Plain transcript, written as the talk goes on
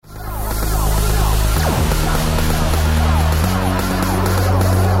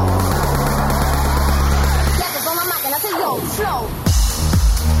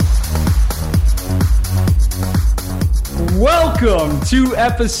Welcome to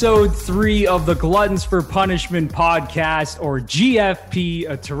episode 3 of the Gluttons for Punishment podcast, or GFP,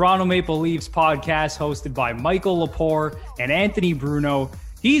 a Toronto Maple Leafs podcast hosted by Michael Lepore and Anthony Bruno.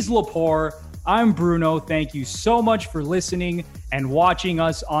 He's Lepore. I'm Bruno. Thank you so much for listening and watching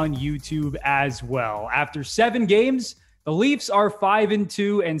us on YouTube as well. After 7 games, the Leafs are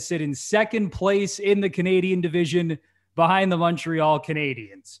 5-2 and sit in second place in the Canadian division behind the Montreal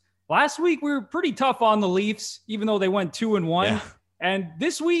Canadiens. Last week, we were pretty tough on the Leafs, even though they went 2-1. Yeah. And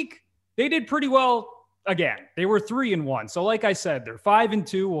this week, they did pretty well again. They were 3-1. So like I said, they're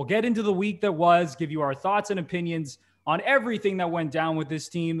 5-2. We'll get into the week that was, give you our thoughts and opinions on everything that went down with this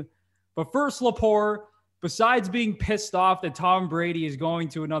team. But first, Lepore, besides being pissed off that Tom Brady is going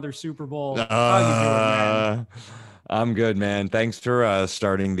to another Super Bowl, how you doing, man? I'm good, man. Thanks for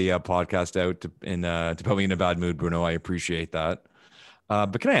starting the podcast out to put me in a bad mood, Bruno. I appreciate that.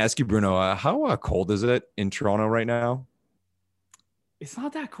 But can I ask you, Bruno, how cold is it in Toronto right now? It's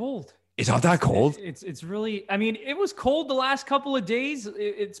not that cold. It's not that cold? It's really, I mean, it was cold the last couple of days.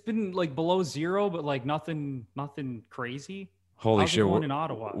 It's been like below zero, but like nothing crazy. Holy shit. We're in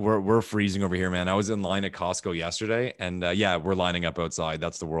Ottawa. We're freezing over here, man. I was in line at Costco yesterday, and we're lining up outside.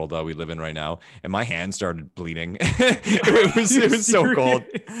 That's the world we live in right now. And my hand started bleeding. it was so cold.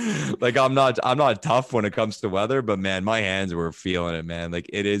 Like I'm not tough when it comes to weather, but man, my hands were feeling it, man. Like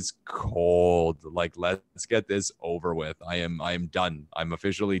it is cold. Like let's get this over with. I am done. I'm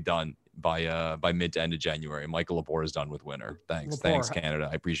officially done by mid to end of January. Michael Lepore is done with winter. Thanks, Canada.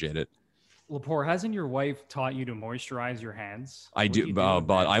 I appreciate it. Lepore, hasn't your wife taught you to moisturize your hands? I do, but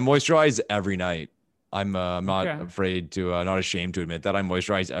I moisturize every night. I'm not afraid to, not ashamed to admit that I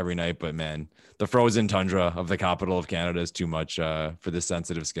moisturize every night. But man, the frozen tundra of the capital of Canada is too much for this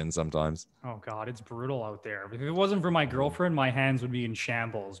sensitive skin sometimes. Oh God, it's brutal out there. If it wasn't for my girlfriend, my hands would be in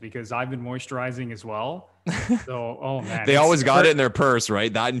shambles because I've been moisturizing as well. So, oh man, they always got it in their purse,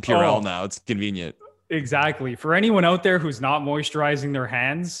 right? That and Purell now. It's convenient. Exactly. For anyone out there who's not moisturizing their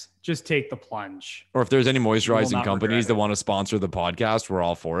hands, just take the plunge. Or if there's any moisturizing companies that want to sponsor the podcast, we're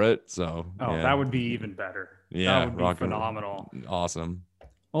all for it. So that would be even better. Yeah, that would be phenomenal. Awesome.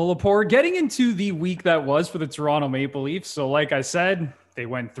 Well, Lepore, getting into the week that was for the Toronto Maple Leafs. So like I said, they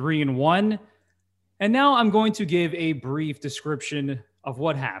went 3-1. And now I'm going to give a brief description of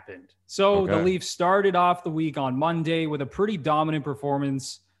what happened. So the Leafs started off the week on Monday with a pretty dominant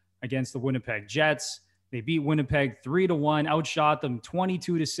performance against the Winnipeg Jets. They beat Winnipeg 3-1, outshot them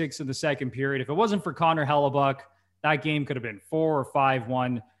 22-6 in the second period. If it wasn't for Connor Hellebuyck, that game could have been 4 or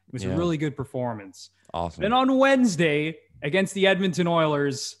 5-1. It was a really good performance. Awesome. Then on Wednesday against the Edmonton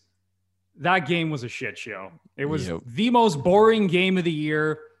Oilers, that game was a shit show. It was the most boring game of the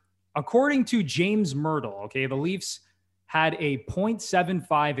year. According to James Myrtle, the Leafs had a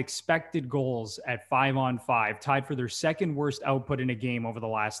 .75 expected goals at 5-on-5, tied for their second worst output in a game over the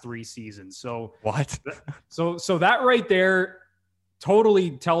last 3 seasons. So what? So that right there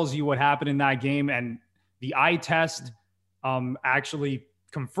totally tells you what happened in that game. And the eye test actually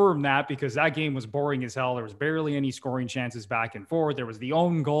confirmed that, because that game was boring as hell. There was barely any scoring chances back and forth. There was the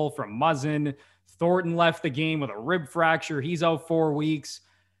own goal from Muzzin. Thornton left the game with a rib fracture. He's out 4 weeks.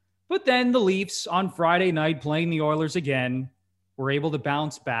 But then the Leafs on Friday night, playing the Oilers again, were able to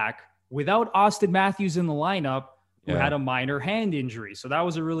bounce back without Auston Matthews in the lineup, who had a minor hand injury. So that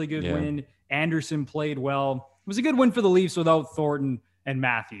was a really good win. Anderson played well. It was a good win for the Leafs without Thornton and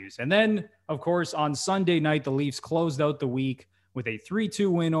Matthews. And then, of course, on Sunday night, the Leafs closed out the week with a 3-2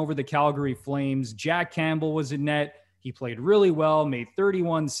 win over the Calgary Flames. Jack Campbell was in net. He played really well, made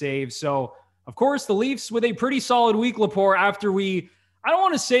 31 saves. So, of course, the Leafs with a pretty solid week, Lepore, after I don't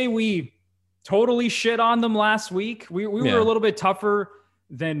want to say we totally shit on them last week. We were a little bit tougher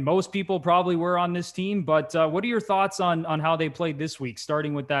than most people probably were on this team. But what are your thoughts on how they played this week,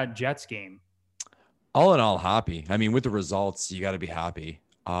 starting with that Jets game? All in all, happy. I mean, with the results, you got to be happy.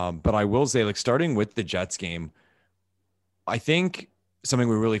 But I will say, starting with the Jets game, I think something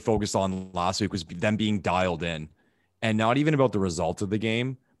we really focused on last week was them being dialed in, and not even about the result of the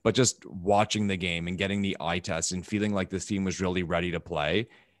game, but just watching the game and getting the eye test and feeling like this team was really ready to play.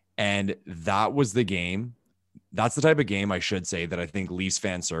 And that was the game. That's the type of game, I should say, that I think Leafs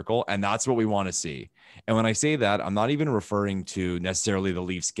fans circle. And that's what we want to see. And when I say that, I'm not even referring to necessarily the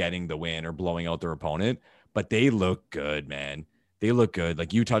Leafs getting the win or blowing out their opponent, but they look good, man. They look good.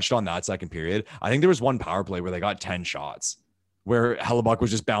 Like you touched on that second period. I think there was one power play where they got 10 shots, where Hellebuyck was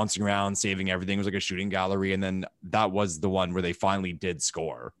just bouncing around, saving everything. It was like a shooting gallery. And then that was the one where they finally did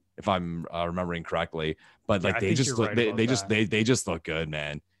score, if I'm remembering correctly. But they just look good,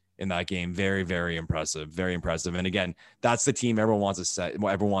 man, in that game. Very, very impressive. Very impressive. And again, that's the team everyone wants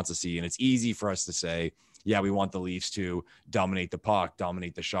to see. And it's easy for us to say, yeah, we want the Leafs to dominate the puck,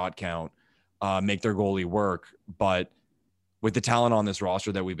 dominate the shot count, make their goalie work. But with the talent on this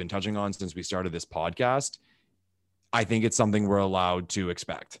roster that we've been touching on since we started this podcast, I think it's something we're allowed to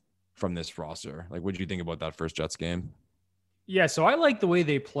expect from this roster. Like, what did you think about that first Jets game? Yeah, so I like the way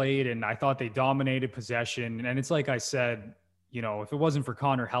they played, and I thought they dominated possession. And it's like I said, if it wasn't for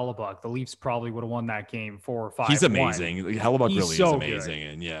Connor Hellebuck, the Leafs probably would have won that game 4-5. He's amazing. Hellebuck really so is amazing, good.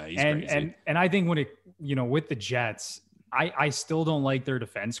 And yeah, he's crazy. And I think when it, with the Jets, I still don't like their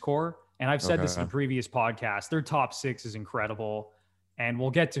defense core. And I've said this in a previous podcast. Their top six is incredible, and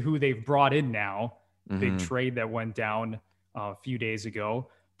we'll get to who they've brought in now. Big trade that went down a few days ago.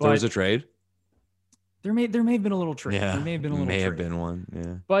 But there was a trade. There may have been a little trade. Yeah, there may have been a little. May have been one.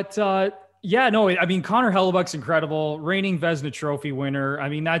 Yeah. But I mean, Connor Hellebuck's incredible, reigning Vezina Trophy winner. I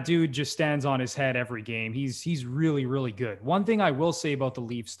mean, that dude just stands on his head every game. He's really, really good. One thing I will say about the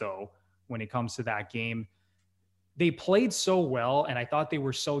Leafs, though, when it comes to that game, they played so well, and I thought they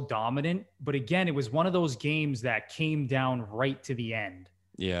were so dominant. But again, it was one of those games that came down right to the end.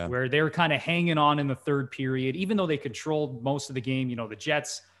 Yeah. Where they were kind of hanging on in the third period, even though they controlled most of the game. The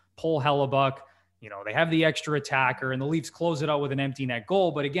Jets pull Hellebuck. They have the extra attacker, and the Leafs close it out with an empty net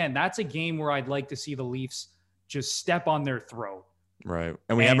goal. But again, that's a game where I'd like to see the Leafs just step on their throat. Right.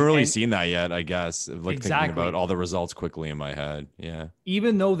 And we haven't really seen that yet, I guess. Like exactly. Thinking about all the results quickly in my head. Yeah.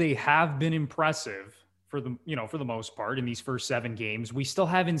 Even though they have been impressive for the most part in these first 7 games, we still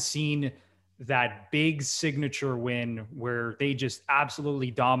haven't seen that big signature win where they just absolutely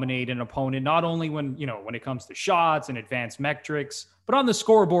dominate an opponent, not only when it comes to shots and advanced metrics, but on the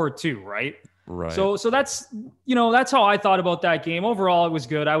scoreboard too, right? Right. So that's that's how I thought about that game. Overall, it was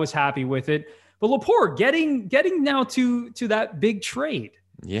good. I was happy with it. But Laporte getting now to that big trade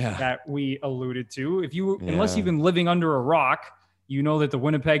that we alluded to. Unless you've been living under a rock, you know that the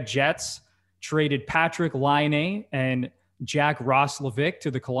Winnipeg Jets traded Patrik Laine and Jack Roslovic to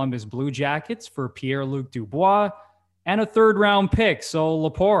the Columbus Blue Jackets for Pierre-Luc Dubois and a 3rd-round pick. So,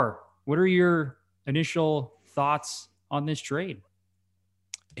 Laporte, what are your initial thoughts on this trade?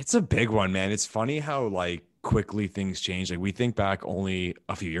 It's a big one, man. It's funny how quickly things change. Like, we think back only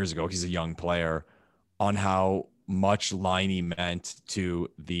a few years ago, he's a young player, on how much Laine meant to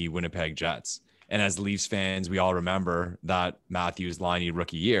the Winnipeg Jets. And as Leafs fans, we all remember that Matthews Laine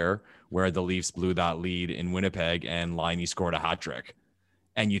rookie year where the Leafs blew that lead in Winnipeg and Laine scored a hat trick.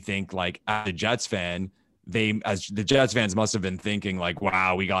 And you think as a Jets fan, as the Jets fans must have been thinking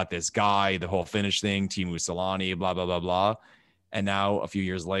wow, we got this guy, the whole Finnish thing, Teemu Selanne, blah, blah, blah, blah. And now a few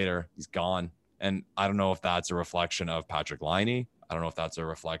years later, he's gone. And I don't know if that's a reflection of Patrik Laine. I don't know if that's a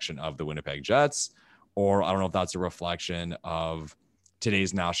reflection of the Winnipeg Jets, or I don't know if that's a reflection of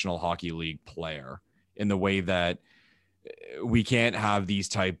today's National Hockey League player, in the way that we can't have these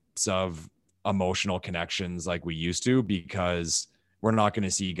types of emotional connections like we used to, because we're not going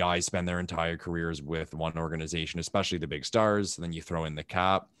to see guys spend their entire careers with one organization, especially the big stars. And then you throw in the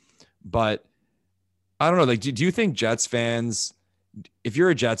cap. But I don't know, do you think Jets fans, if you're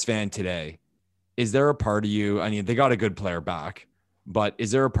a Jets fan today, is there a part of you, I mean, they got a good player back, but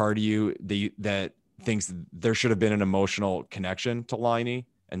is there a part of you that thinks there should have been an emotional connection to Laine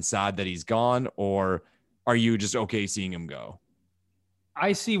and sad that he's gone? Or are you just okay seeing him go?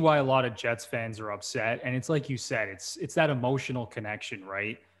 I see why a lot of Jets fans are upset. And it's like you said, it's that emotional connection,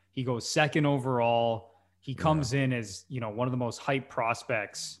 right? He goes 2nd overall. He comes in as, one of the most hyped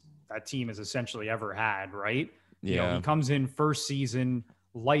prospects that team has essentially ever had, right? Yeah. He comes in first season,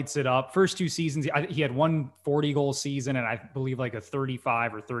 lights it up. First 2 seasons, he had one 40-goal season and I believe a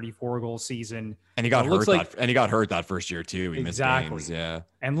 35 or 34-goal season. And he got hurt that first year too. He missed games. Yeah.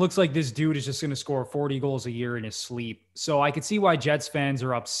 And looks like this dude is just going to score 40 goals a year in his sleep. So I could see why Jets fans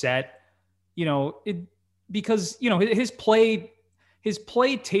are upset, because his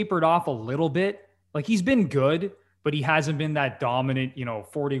play tapered off a little bit. He's been good, but he hasn't been that dominant,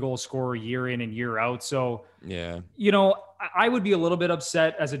 40-goal scorer year in and year out. So, yeah, I would be a little bit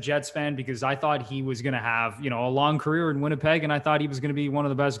upset as a Jets fan because I thought he was going to have, a long career in Winnipeg, and I thought he was going to be one of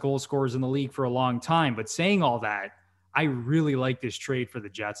the best goal scorers in the league for a long time. But saying all that, I really like this trade for the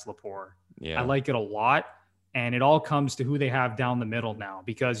Jets, Laporte. Yeah. I like it a lot. And it all comes to who they have down the middle now,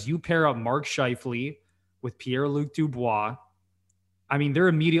 because you pair up Mark Scheifele with Pierre-Luc Dubois. I mean, they're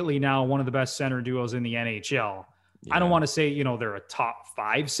immediately now one of the best center duos in the NHL. Yeah. I don't want to say, they're a top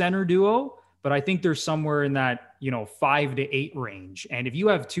 5 center duo, but I think they're somewhere in that, 5 to 8 range. And if you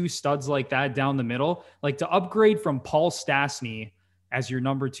have 2 studs like that down the middle, to upgrade from Paul Stastny as your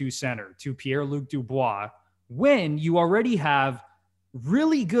number 2 center to Pierre-Luc Dubois, when you already have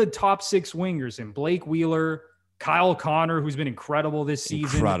really good top 6 wingers in Blake Wheeler, Kyle Connor, who's been incredible this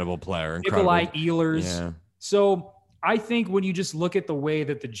season. Incredible player. Nikolai Ehlers. Yeah. So I think when you just look at the way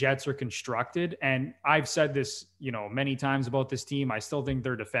that the Jets are constructed, and I've said this, many times about this team, I still think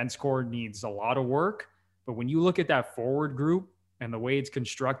their defense core needs a lot of work. But when you look at that forward group and the way it's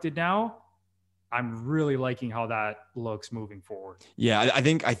constructed now, I'm really liking how that looks moving forward. Yeah, I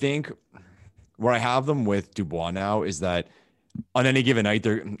think where I have them with Dubois now is that on any given night,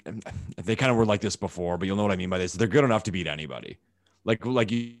 they kind of were like this before, but you'll know what I mean by this. They're good enough to beat anybody.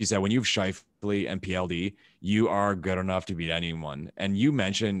 Like you said, when you have Scheifele and PLD, you are good enough to beat anyone. And you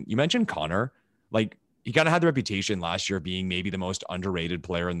mentioned Connor, like he kind of had the reputation last year of being maybe the most underrated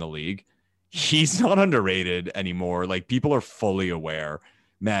player in the league. He's not underrated anymore. Like people are fully aware,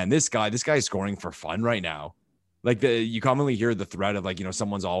 man, this guy is scoring for fun right now. Like you commonly hear the threat of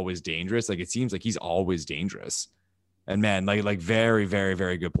someone's always dangerous. Like it seems like he's always dangerous. And man, like very, very,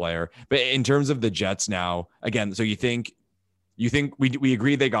 very good player. But in terms of the Jets now, again, so you think we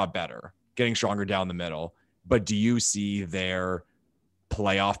agree they got better, getting stronger down the middle, but do you see their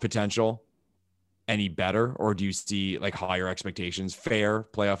playoff potential any better, or do you see like higher expectations, fair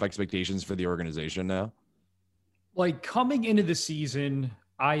playoff expectations for the organization now? Like coming into the season,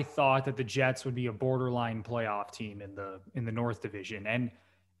 I thought that the Jets would be a borderline playoff team in the North Division.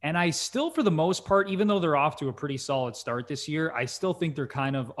 And I still, for the most part, even though they're off to a pretty solid start this year, I still think they're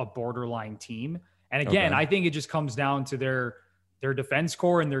kind of a borderline team. And again, I think it just comes down to their defense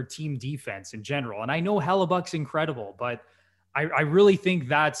core and their team defense in general. And I know Hellebuck's incredible, but I really think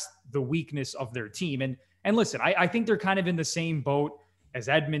that's the weakness of their team. And listen, I think they're kind of in the same boat as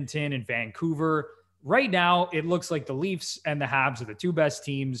Edmonton and Vancouver. Right now, it looks like the Leafs and the Habs are the two best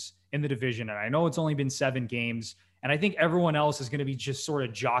teams in the division. And I know it's only been 7 games. And I think everyone else is going to be just sort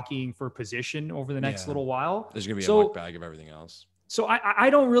of jockeying for position over the next little while. There's going to be a muck bag of everything else. So I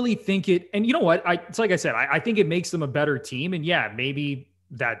don't really think it, and you know what? It's like I said, I think it makes them a better team. And yeah, maybe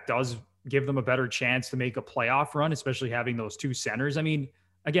that does give them a better chance to make a playoff run, especially having those 2 centers. I mean,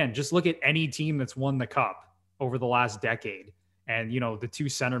 again, just look at any team that's won the cup over the last decade and, the 2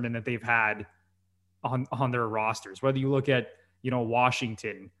 centermen that they've had on their rosters, whether you look at,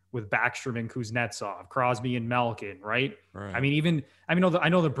 Washington with Backstrom and Kuznetsov, Crosby and Malkin, right? I mean, I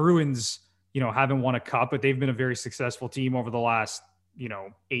know the Bruins, haven't won a cup, but they've been a very successful team over the last,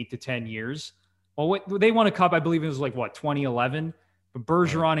 8 to 10 years. Well, they won a cup, I believe it was like 2011, but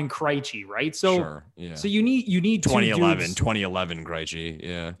Bergeron and Krejci, right? So, so you need 2011 Krejci.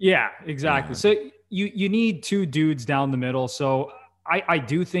 Yeah. Yeah, exactly. Yeah. So you need 2 dudes down the middle. So I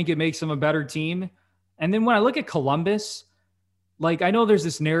do think it makes them a better team. And then when I look at Columbus, like, I know there's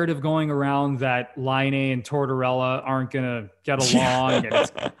this narrative going around that Laine and Tortorella aren't going to get along and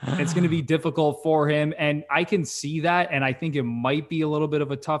it's going to be difficult for him. And I can see that. And I think it might be a little bit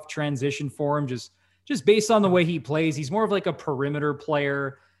of a tough transition for him just based on the way he plays. He's more of like a perimeter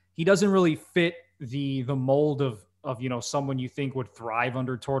player. He doesn't really fit the mold of someone you think would thrive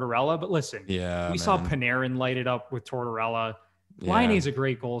under Tortorella. But listen, we saw Panarin light it up with Tortorella. Laine's a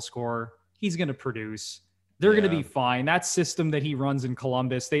great goal scorer. He's going to produce. They're going to be fine. That system that he runs in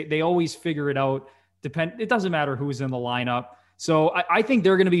Columbus, they always figure it out. It doesn't matter who's in the lineup. So I think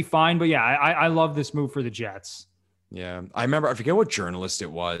they're going to be fine. But yeah, I love this move for the Jets. Yeah. I forget what journalist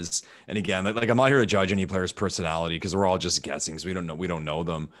it was. And again, like I'm not here to judge any player's personality because we're all just guessing because we don't know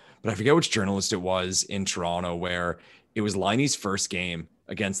them. But I forget which journalist it was in Toronto where it was Laine's first game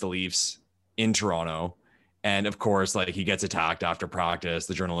against the Leafs in Toronto. And of course, like he gets attacked after practice.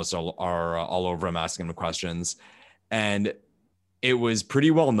 The journalists are all over him, asking him questions. And it was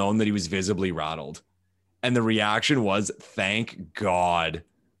pretty well known that he was visibly rattled. And the reaction was, thank God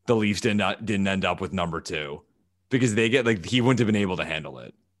the Leafs didn't end up with number 2 because he wouldn't have been able to handle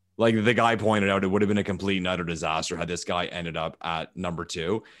it. Like the guy pointed out, it would have been a complete and utter disaster had this guy ended up at number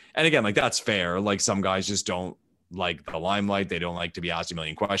 2. And again, like that's fair. Like some guys just don't like the limelight. They don't like to be asked a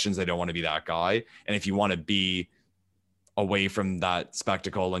million questions. They don't want to be that guy. And if you want to be away from that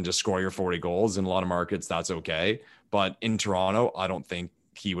spectacle and just score your 40 goals in a lot of markets, that's okay. But in Toronto, I don't think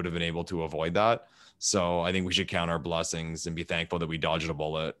he would have been able to avoid that. So I think we should count our blessings and be thankful that we dodged a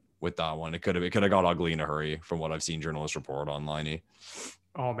bullet with that one. It could have got ugly in a hurry from what I've seen journalists report online.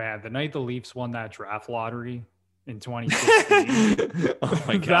 Oh man, the night the Leafs won that draft lottery in 2016. Oh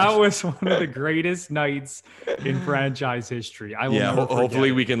my gosh. That was one of the greatest nights in franchise history. I will never forget hopefully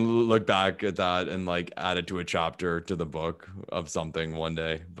it. We can look back at that and like add it to a chapter to the book of something one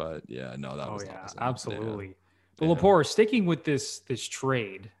day. But yeah, no, that was awesome. Absolutely. But Lepore, sticking with this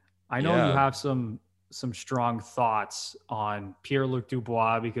trade, I know you have some strong thoughts on Pierre-Luc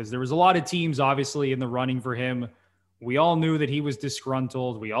Dubois because there was a lot of teams obviously in the running for him. We all knew that he was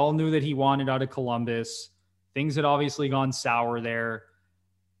disgruntled. We all knew that he wanted out of Columbus. Things had obviously gone sour there.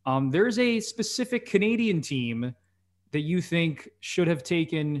 There's a specific Canadian team that you think should have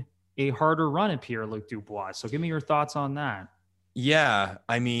taken a harder run at Pierre-Luc Dubois. So give me your thoughts on that. Yeah,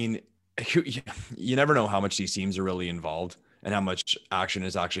 I mean, you never know how much these teams are really involved and how much action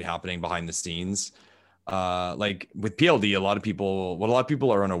is actually happening behind the scenes. Like with PLD, what a lot of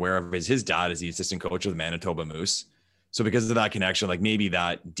people are unaware of is his dad is the assistant coach of the Manitoba Moose. So because of that connection, like maybe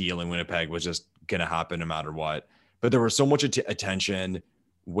that deal in Winnipeg was just gonna happen no matter what. But there was so much attention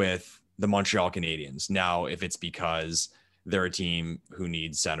with the Montreal Canadiens. Now, if it's because they're a team who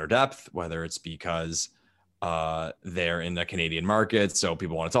needs center depth, whether it's because they're in the Canadian market, so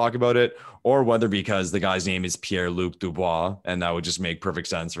people want to talk about it, or whether because the guy's name is Pierre-Luc Dubois, and that would just make perfect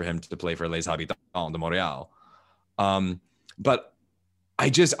sense for him to play for Les Habitants de Montréal. But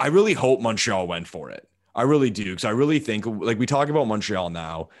I really hope Montreal went for it. I really do, because I really think, like, we talk about Montreal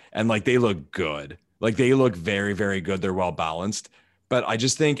now, and like they look good. Like they look very, very good. They're well balanced. But I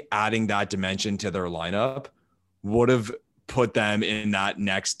just think adding that dimension to their lineup would have put them in that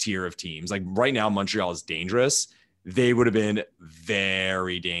next tier of teams. Like right now, Montreal is dangerous. They would have been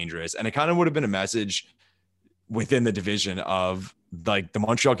very dangerous. And it kind of would have been a message within the division of like the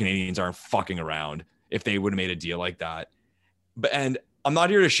Montreal Canadiens aren't fucking around if they would have made a deal like that. And I'm not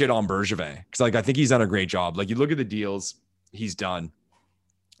here to shit on Bergevin because like I think he's done a great job. Like you look at the deals he's done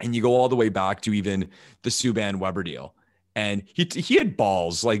and you go all the way back to even the Subban Weber deal. And he had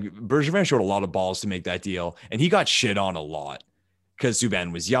balls. Like Bergevin showed a lot of balls to make that deal, and he got shit on a lot because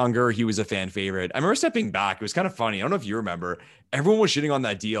Subban was younger. He was a fan favorite. I remember stepping back. It was kind of funny. I don't know if you remember. Everyone was shitting on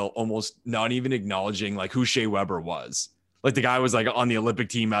that deal, almost not even acknowledging like who Shea Weber was. Like the guy was like on the Olympic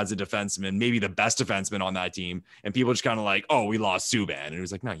team as a defenseman, maybe the best defenseman on that team, and people just kind of like, oh, we lost Subban, and it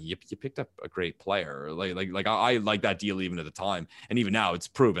was like, no, you picked up a great player. Like I like that deal even at the time, and even now it's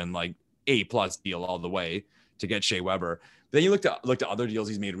proven like A+ deal all the way to get Shea Weber. But then you look at other deals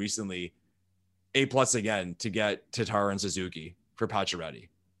he's made recently, A+ again to get Tatar and Suzuki for Pacioretty.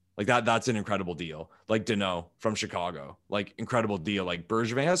 Like that's an incredible deal. Like Danault from Chicago, like incredible deal. Like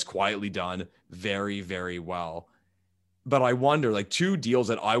Bergevin has quietly done very, very well. But I wonder, like two deals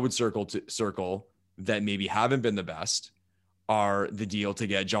that I would circle that maybe haven't been the best are the deal to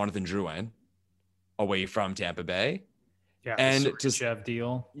get Jonathan Drouin away from Tampa Bay. Yeah, and the Sergachev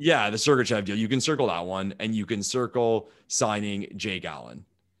deal. Yeah, the Sergachev deal. You can circle that one, and you can circle signing Jake Allen.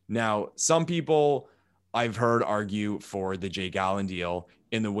 Now, some people I've heard argue for the Jake Allen deal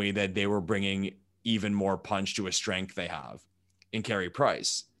in the way that they were bringing even more punch to a strength they have in Carey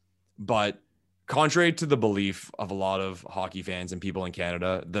Price. But contrary to the belief of a lot of hockey fans and people in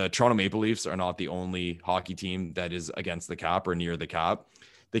Canada, the Toronto Maple Leafs are not the only hockey team that is against the cap or near the cap.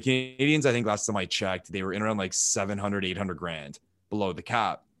 The Canadiens, I think last time I checked, they were in around like 700, 800 grand below the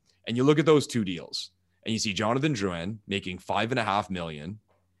cap. And you look at those two deals and you see Jonathan Drouin making $5.5 million.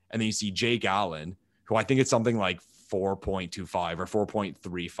 And then you see Jake Allen, who I think it's something like 4.25 or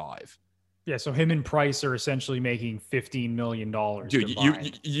 4.35. Yeah. So him and Price are essentially making $15 million. Dude,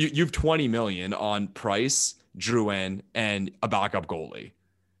 you've 20 million on Price, Drouin, and a backup goalie.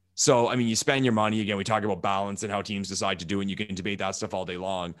 So, I mean, you spend your money. Again, we talk about balance and how teams decide to do it, and you can debate that stuff all day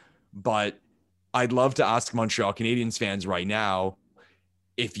long. But I'd love to ask Montreal Canadiens fans right now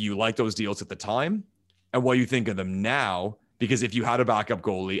if you like those deals at the time and what you think of them now. Because if you had a backup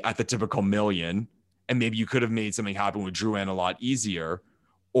goalie at the typical million, and maybe you could have made something happen with Drouin a lot easier,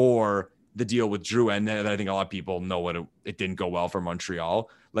 or the deal with Drouin that I think a lot of people know it didn't go well for Montreal.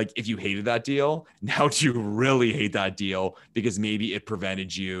 Like if you hated that deal, now do you really hate that deal because maybe it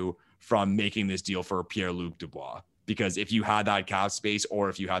prevented you from making this deal for Pierre-Luc Dubois? Because if you had that cap space or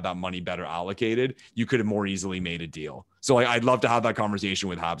if you had that money better allocated, you could have more easily made a deal. So like, I'd love to have that conversation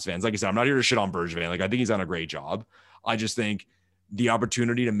with Habs fans. Like I said, I'm not here to shit on Bergevin. Like I think he's done a great job. I just think the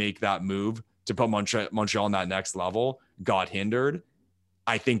opportunity to make that move to put Montreal on that next level got hindered.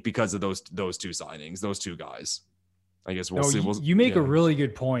 I think because of those two signings, those two guys. I guess we'll see. You make a really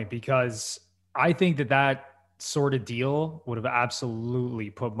good point because I think that sort of deal would have absolutely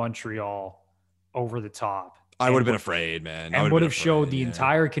put Montreal over the top. I would have been afraid, man. And would have showed the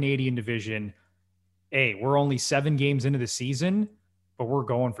entire Canadian division, hey, we're only 7 games into the season, but we're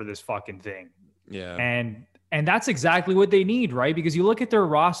going for this fucking thing. Yeah. And that's exactly what they need, right? Because you look at their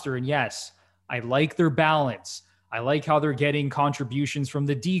roster and yes, I like their balance. I like how they're getting contributions from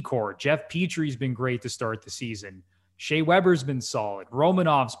the D-Corps. Jeff Petry's been great to start the season. Shea Weber's been solid.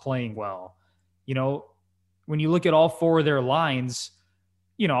 Romanov's playing well. You know, when you look at all 4 of their lines,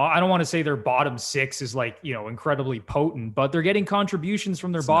 I don't want to say their bottom six is like, incredibly potent, but they're getting contributions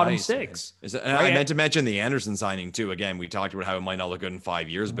from their It's bottom nice, six. right? Right? I meant to mention the Anderson signing too. Again, we talked about how it might not look good in 5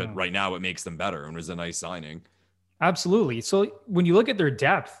 years, but right now it makes them better and was a nice signing. Absolutely. So when you look at their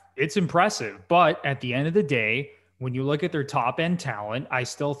depth, it's impressive. But at the end of the day, when you look at their top end talent, I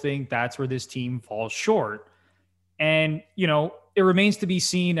still think that's where this team falls short. And, it remains to be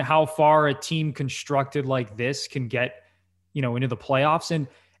seen how far a team constructed like this can get, into the playoffs. And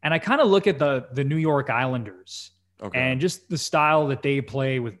I kind of look at the New York Islanders and just the style that they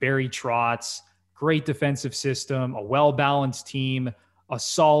play with Barry Trotz, great defensive system, a well-balanced team, a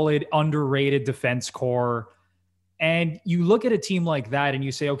solid, underrated defense core. And you look at a team like that and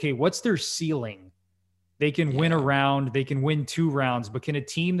you say, okay, what's their ceiling? They can win a round, they can win 2 rounds, but can a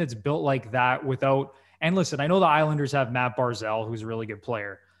team that's built like that without, and listen, I know the Islanders have Matt Barzal, who's a really good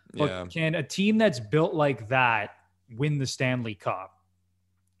player, but can a team that's built like that win the Stanley Cup?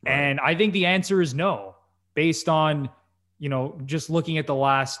 Right. And I think the answer is no, based on, just looking at the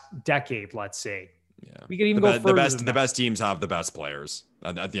last decade, let's say. Yeah. We could even go further. The best teams have the best players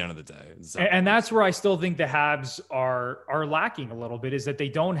at the end of the day. So. And that's where I still think the Habs are lacking a little bit, is that they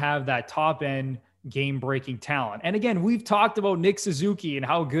don't have that top end game-breaking talent. And again, we've talked about Nick Suzuki and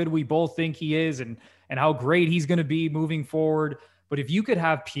how good we both think he is and how great he's going to be moving forward. But if you could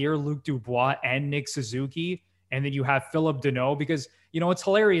have Pierre-Luc Dubois and Nick Suzuki, and then you have Phillip Danault, because, it's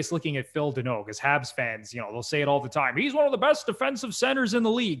hilarious looking at Phil Danault, because Habs fans, they'll say it all the time. He's one of the best defensive centers in the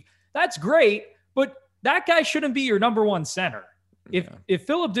league. That's great, but that guy shouldn't be your number one center. If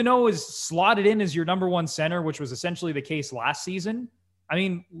Phillip Danault is slotted in as your number one center, which was essentially the case last season, I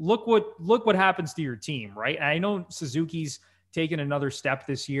mean, look what happens to your team, right? And I know Suzuki's taken another step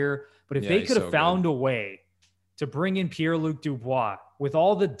this year, but if they could have found a way to bring in Pierre-Luc Dubois with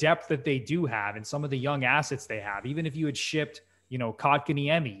all the depth that they do have and some of the young assets they have, even if you had shipped,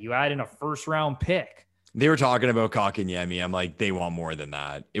 Kotkaniemi, you add in a first-round pick. They were talking about Kotkaniemi. I'm like, they want more than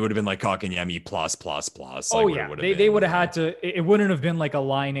that. It would have been like Kotkaniemi plus. Oh, yeah. They would have had to – it wouldn't have been like a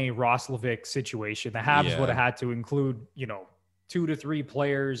Laine Roslovic situation. The Habs would have had to include, 2 to 3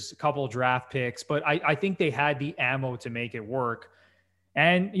 players, a couple of draft picks. But I think they had the ammo to make it work.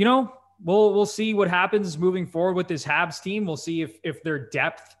 And, we'll see what happens moving forward with this Habs team. We'll see if their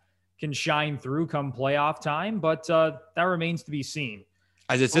depth can shine through come playoff time. But that remains to be seen.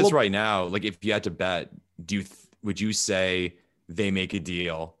 As it sits right now, like if you had to bet, would you say they make a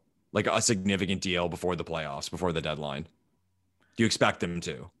deal, like a significant deal before the playoffs, before the deadline? Do you expect them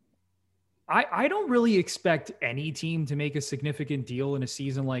to? I don't really expect any team to make a significant deal in a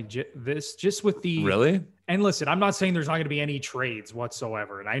season like this, just with the... Really? And listen, I'm not saying there's not going to be any trades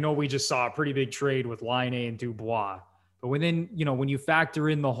whatsoever. And I know we just saw a pretty big trade with Laine and Dubois. But when you factor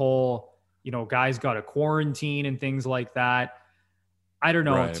in the whole, guys got a quarantine and things like that, I don't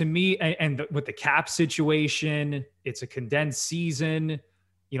know. Right. To me, and with the cap situation, it's a condensed season.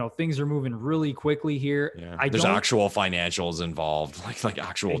 Things are moving really quickly here. Yeah. There's actual financials involved, like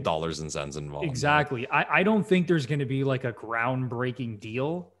actual dollars and cents involved. Exactly. I don't think there's going to be like a groundbreaking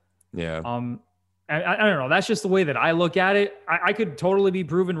deal. Yeah. I don't know. That's just the way that I look at it. I could totally be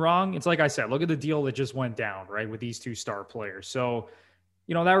proven wrong. It's like I said, look at the deal that just went down, right, with these 2 star players. So,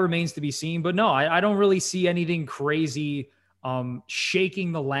 that remains to be seen. But no, I don't really see anything crazy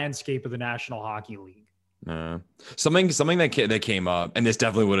shaking the landscape of the National Hockey League. Something that came up, and this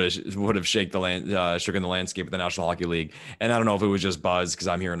definitely would have shaken the landscape of the National Hockey League. And I don't know if it was just buzz because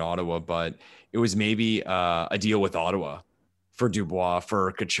I'm here in Ottawa, but it was maybe a deal with Ottawa for Dubois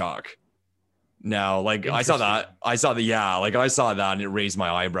for Tkachuk. Now, like I saw that, and it raised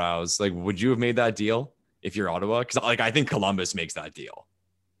my eyebrows. Like, would you have made that deal if you're Ottawa? Because I think Columbus makes that deal.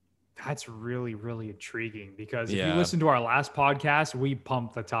 That's really, really intriguing because if you listen to our last podcast, we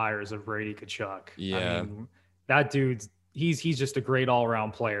pumped the tires of Brady Tkachuk. Yeah. I mean, that dude's he's just a great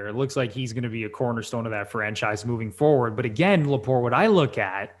all-around player. It looks like he's going to be a cornerstone of that franchise moving forward. But again, Laporte, what I look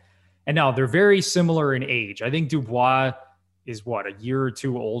at, and now they're very similar in age. I think Dubois is a year or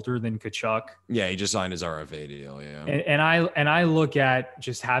 2 older than Tkachuk. Yeah, he just signed his RFA deal. Yeah. And I look at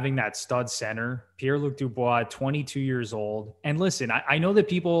just having that stud center, Pierre-Luc Dubois, 22 years old. And listen, I know that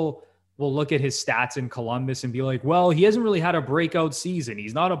people will look at his stats in Columbus and be like, well, he hasn't really had a breakout season.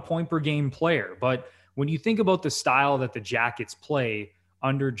 He's not a point per game player. But when you think about the style that the Jackets play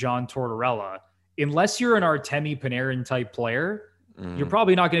under John Tortorella, unless you're an Artemi Panarin type player, you're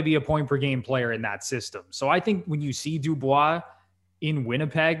probably not going to be a point per game player in that system. So I think when you see Dubois in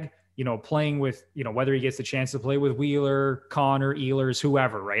Winnipeg, playing with, whether he gets the chance to play with Wheeler, Connor, Ehlers,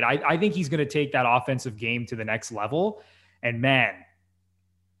 whoever, right? I think he's going to take that offensive game to the next level. And man,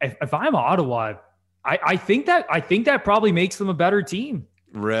 if I'm Ottawa, I think that probably makes them a better team.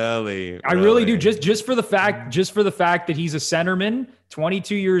 Really? I really do. Just for the fact that he's a centerman,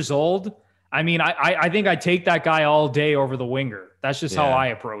 22 years old. I mean, I think I take that guy all day over the winger. That's just how I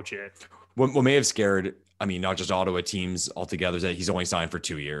approach it. What may have scared, I mean, not just Ottawa teams altogether, is that he's only signed for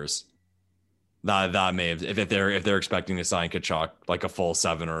 2 years. That may have, if they're expecting to sign Tkachuk like a full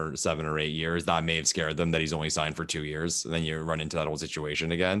 7 or 8 years, that may have scared them that he's only signed for 2 years, and then you run into that whole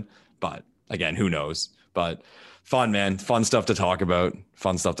situation again. But again, who knows? But fun, man, fun stuff to talk about.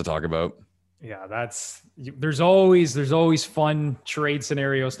 Yeah, there's always fun trade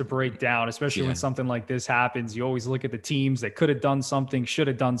scenarios to break down, especially when something like this happens. You always look at the teams that could have done something, should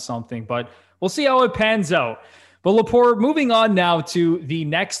have done something, but we'll see how it pans out. But Laporte, moving on now to the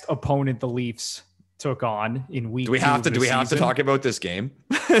next opponent the Leafs took on in week 2. Do we have to talk about this game?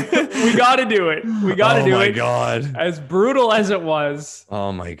 We got to do it. We got to do it. Oh my God. As brutal as it was.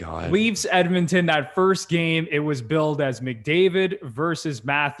 Oh my God. Leafs Edmonton, that first game, it was billed as McDavid versus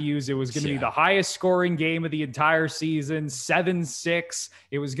Matthews. It was going to be the highest scoring game of the entire season, 7-6.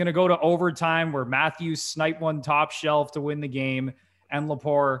 It was going to go to overtime where Matthews sniped one top shelf to win the game. And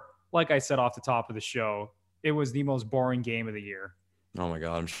Laporte, like I said off the top of the show, it was the most boring game of the year. Oh my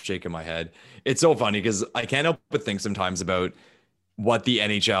God, I'm shaking my head. It's so funny because I can't help but think sometimes about what the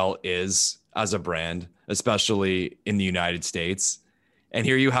NHL is as a brand, especially in the United States. And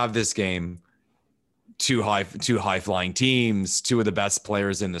here you have this game, two high flying teams, two of the best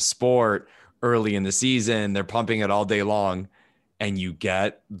players in the sport early in the season. They're pumping it all day long. And you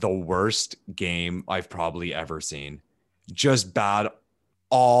get the worst game I've probably ever seen. Just bad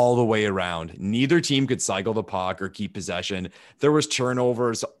all the way around. Neither team could cycle the puck or keep possession. There was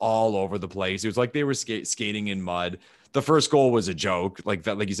turnovers all over the place. It was like they were skating in mud. The first goal was a joke. Like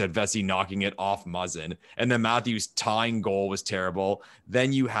you said, Vesey knocking it off Muzzin. And then Matthews' tying goal was terrible.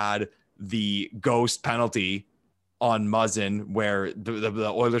 Then you had the ghost penalty on Muzzin where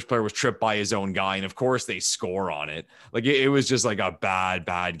the Oilers player was tripped by his own guy. And of course they score on it. Like it was just like a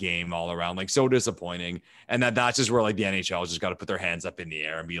bad game all around. Like so disappointing. And that's just where like the NHL just got to put their hands up in the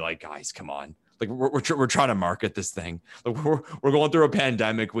air and be like, guys, come on. Like we're trying to market this thing. Like we're going through a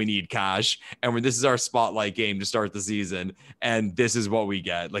pandemic. We need cash. And this is our spotlight game to start the season. And this is what we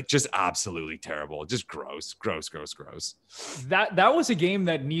get. Like just absolutely terrible. Just gross. That was a game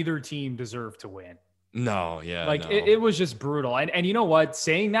that neither team deserved to win. No, yeah. Like it was just brutal. And you know what?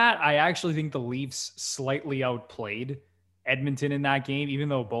 Saying that, I actually think the Leafs slightly outplayed Edmonton in that game, even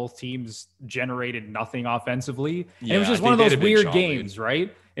though both teams generated nothing offensively. And it was just one of those weird games,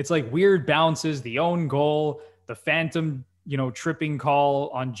 right? It's like weird bounces, the own goal, the phantom, tripping call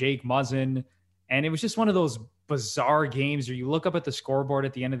on Jake Muzzin. And it was just one of those bizarre games where you look up at the scoreboard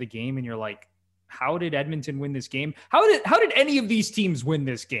at the end of the game and you're like, how did Edmonton win this game? How did any of these teams win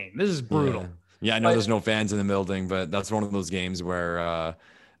this game? This is brutal. Yeah, I know there's no fans in the building, but that's one of those games where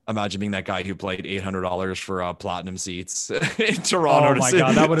imagine being that guy who played $800 for platinum seats in Toronto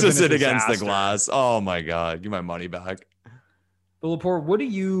to sit against the glass. Oh my God, give my money back. But Laporte, what do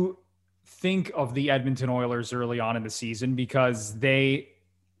you think of the Edmonton Oilers early on in the season? Because I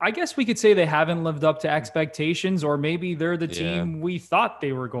guess we could say they haven't lived up to expectations, or maybe they're the team we thought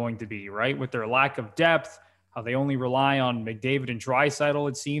they were going to be, right? With their lack of depth, how they only rely on McDavid and Draisaitl,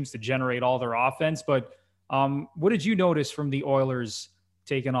 it seems, to generate all their offense. But what did you notice from the Oilers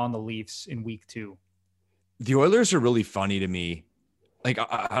taking on the Leafs in week 2? The Oilers are really funny to me. Like,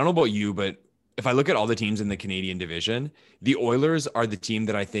 I don't know about you, but if I look at all the teams in the Canadian division, the Oilers are the team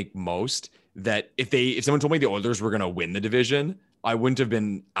that I think most that if someone told me the Oilers were going to win the division, I wouldn't have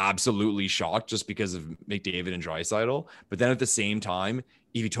been absolutely shocked just because of McDavid and Draisaitl. But then at the same time,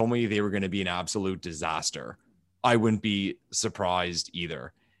 if you told me they were going to be an absolute disaster, I wouldn't be surprised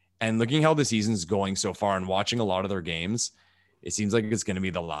either. And looking how the season's going so far and watching a lot of their games, it seems like it's going to be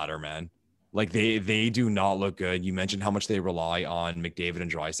the latter, man. Like they do not look good. You mentioned how much they rely on McDavid and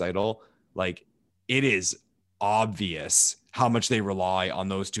Draisaitl. Like it is obvious how much they rely on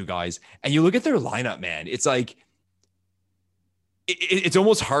those two guys. And you look at their lineup, man. It's like it's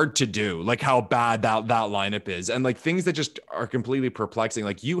almost hard to do, like how bad that lineup is. And like things that just are completely perplexing.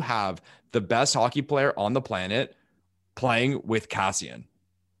 Like you have the best hockey player on the planet playing with Kassian.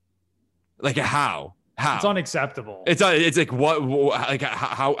 Like how? It's unacceptable. It's like what like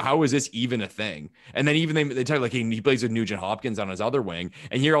how is this even a thing? And then even they tell you like he plays with Nugent Hopkins on his other wing,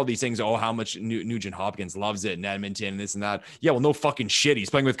 and hear all these things. Oh, how much Nugent Hopkins loves it in Edmonton, and this and that. Yeah, well, no fucking shit. He's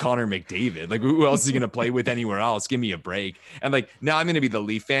playing with Connor McDavid. Like who else is he gonna play with anywhere else? Give me a break. And like now I'm gonna be the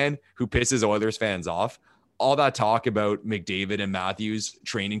Leaf fan who pisses Oilers fans off. All that talk about McDavid and Matthews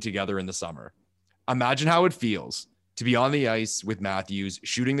training together in the summer. Imagine how it feels to be on the ice with Matthews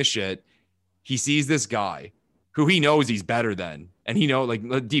shooting the shit. He sees this guy who he knows he's better than And he know,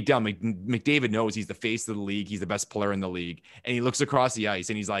 like deep down, McDavid knows he's the face of the league. He's the best player in the league. And he looks across the ice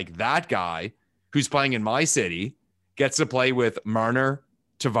and he's like, that guy who's playing in my city gets to play with Marner,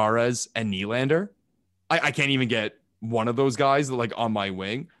 Tavares, and Nylander. I can't even get one of those guys like on my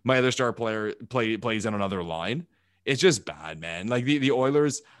wing. My other star player plays in another line. It's just bad, man. Like the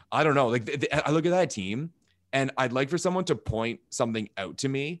Oilers, I don't know. Like I look at that team and I'd like for someone to point something out to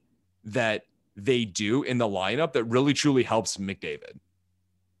me that they do in the lineup that really truly helps McDavid.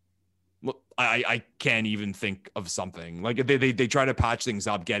 I can't even think of something. Like they try to patch things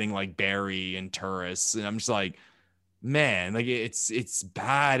up, getting like Barry and Turris, and I'm just like, man, like it's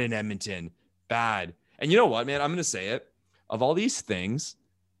bad in Edmonton, bad. And you know what, man, I'm gonna say it. Of all these things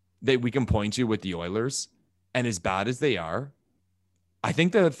that we can point to with the Oilers, and as bad as they are, I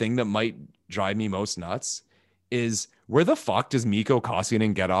think the thing that might drive me most nuts is where the fuck does Mikko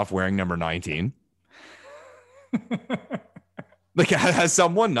Koskinen get off wearing number 19? Like, has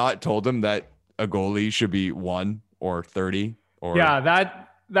someone not told him that a goalie should be 1 or 30 or that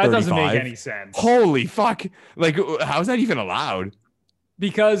 35? Doesn't make any sense. Holy fuck. Like, how's that even allowed?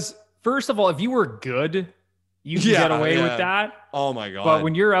 Because first of all, if you were good, you can get away with that. Oh my God. But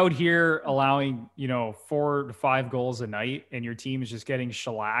when you're out here allowing, 4 to 5 goals a night and your team is just getting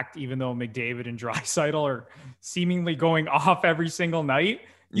shellacked, even though McDavid and Draisaitl are seemingly going off every single night,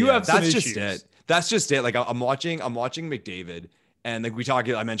 you have some issues. That's just it. Like I'm watching McDavid, and like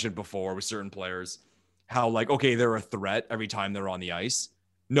I mentioned before with certain players, how like, okay, they're a threat every time they're on the ice.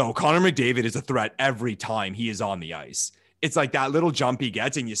 No, Connor McDavid is a threat every time he is on the ice. It's like that little jump he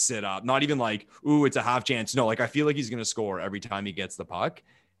gets and you sit up. Not even like, ooh, it's a half chance. No, like I feel like he's going to score every time he gets the puck.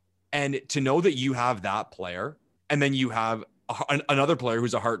 And to know that you have that player and then you have another player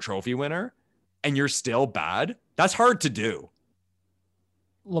who's a Hart Trophy winner and you're still bad, that's hard to do.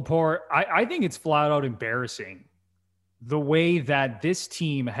 Laporte, I think it's flat out embarrassing the way that this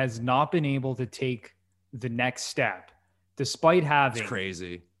team has not been able to take the next step, despite having it's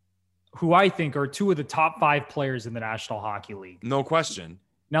crazy. Who I think are 2 of the top 5 players in the National Hockey League. No question.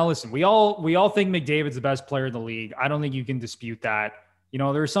 Now, listen, we all think McDavid's the best player in the league. I don't think you can dispute that.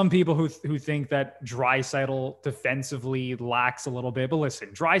 There are some people who think that Draisaitl defensively lacks a little bit. But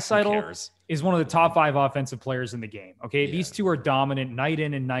listen, Draisaitl is one of the top 5 offensive players in the game. Okay, yeah. These 2 are dominant night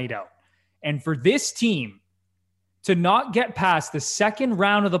in and night out. And for this team to not get past the second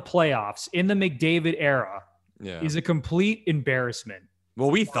round of the playoffs in the McDavid era is a complete embarrassment. Well,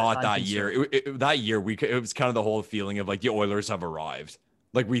 we thought that year, it was kind of the whole feeling of like the Oilers have arrived.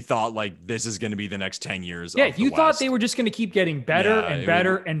 Like we thought like this is going to be the next 10 years. Yeah, you thought they were just going to keep getting better and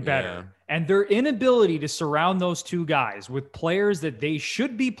better and better. Yeah. And their inability to surround those 2 guys with players that they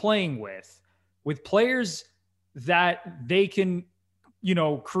should be playing with players that they can,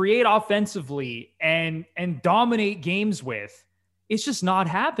 create offensively and dominate games with, it's just not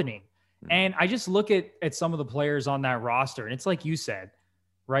happening. And I just look at some of the players on that roster, and it's like you said,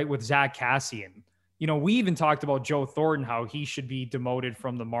 right, with Zach Kassian. We even talked about Joe Thornton, how he should be demoted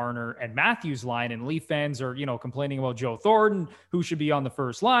from the Marner and Matthews line, and Leaf fans are, complaining about Joe Thornton, who should be on the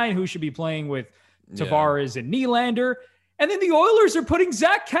first line, who should be playing with Tavares and Nylander. And then the Oilers are putting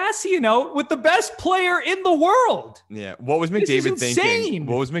Zach Kassian out with the best player in the world. Yeah. What was McDavid thinking?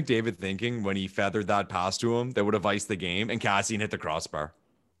 What was McDavid thinking when he feathered that pass to him that would have iced the game and Kassian hit the crossbar?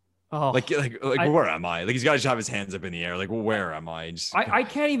 Oh, like where am I? Like he's got to have his hands up in the air. Like, well, where am I? I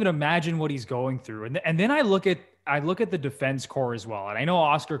can't even imagine what he's going through. And then I look at the defense core as well. And I know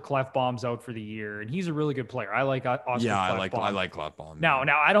Oscar Klefbom's out for the year, and he's a really good player. I like Oscar Klefbom. I like Klefbom. Now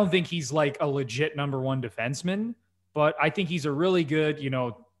I don't think he's like a legit number 1 defenseman, but I think he's a really good,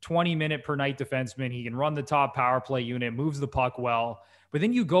 20-minute per night defenseman. He can run the top power play unit, moves the puck well. But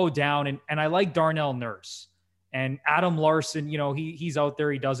then you go down, and I like Darnell Nurse. And Adam Larson, he's out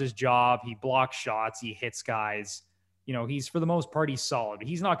there. He does his job. He blocks shots. He hits guys. He's for the most part, he's solid. But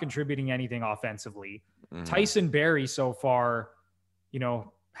he's not contributing anything offensively. Mm-hmm. Tyson Barrie so far,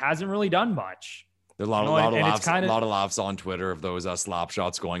 hasn't really done much. There's a lot of laughs on Twitter of those slap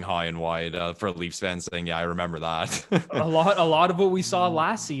shots going high and wide for Leafs fans saying, yeah, I remember that. a lot of what we saw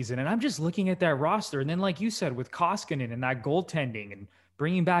last season. And I'm just looking at that roster. And then, like you said, with Koskinen and that goaltending and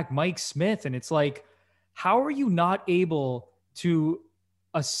bringing back Mike Smith, and it's like, how are you not able to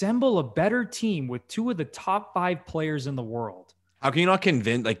assemble a better team with 2 of the top 5 players in the world? How can you not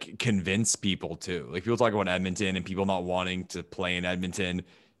convince people too? Like people talk about Edmonton and people not wanting to play in Edmonton.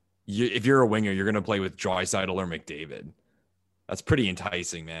 If you're a winger, you're going to play with Draisaitl or McDavid. That's pretty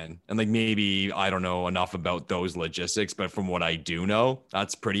enticing, man. And like maybe I don't know enough about those logistics, but from what I do know,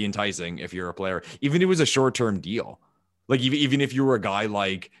 that's pretty enticing if you're a player. Even if it was a short-term deal. Like even if you were a guy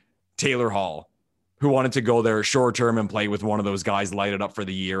like Taylor Hall, who wanted to go there short term and play with one of those guys, light it up for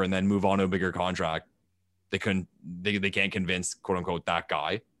the year, and then move on to a bigger contract. They can't convince, quote unquote, that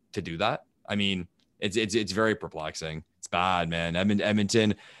guy to do that. I mean, it's very perplexing. It's bad, man.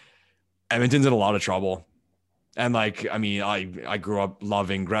 Edmonton's in a lot of trouble. And like, I mean, I grew up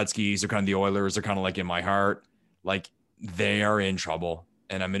loving Gretzky's. They're kind of the Oilers. They're kind of like in my heart. Like, they are in trouble.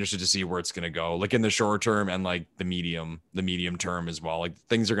 And I'm interested to see where it's going to go, like in the short term and like the medium term as well. Like,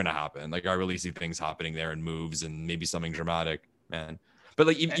 things are going to happen. Like, I really see things happening there and moves and maybe something dramatic, man. But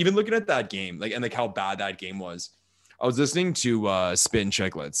like, even looking at that game, like, and like how bad that game was, I was listening to Spit and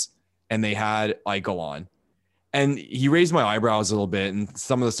Chicklets, and they had Eichel on, and he raised my eyebrows a little bit, and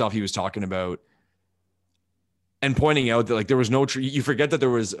some of the stuff he was talking about, and pointing out that like there was no, you forget that there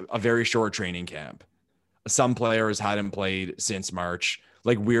was a very short training camp. Some players hadn't played since March,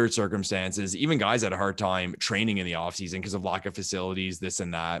 like weird circumstances. Even guys had a hard time training in the offseason because of lack of facilities, this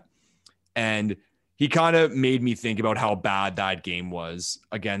and that. And he kind of made me think about how bad that game was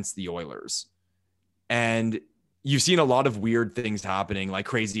against the Oilers. And you've seen a lot of weird things happening, like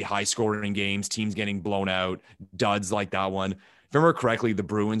crazy high scoring games, teams getting blown out, duds like that one. If I remember correctly, the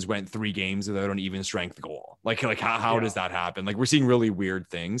Bruins went 3 games without an even strength goal. Like how does that happen? Like, we're seeing really weird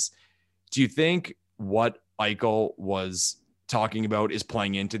things. Do you think what Eichel was talking about is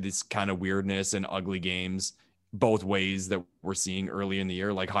playing into this kind of weirdness and ugly games both ways that we're seeing early in the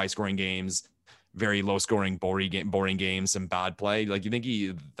year, like high scoring games, very low scoring, boring games, some bad play? Like, you think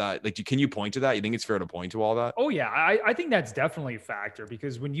can you point to that? You think it's fair to point to all that? Oh yeah. I think that's definitely a factor,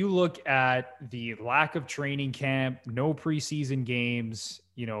 because when you look at the lack of training camp, no preseason games,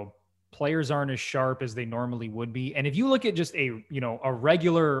 players aren't as sharp as they normally would be. And if you look at just a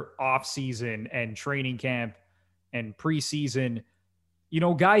regular off season and training camp and preseason,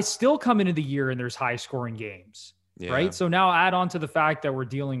 guys still come into the year and there's high scoring games, right? So now add on to the fact that we're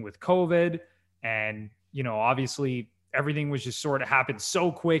dealing with COVID, and, obviously everything was just sort of happened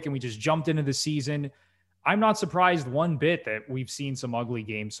so quick and we just jumped into the season. I'm not surprised one bit that we've seen some ugly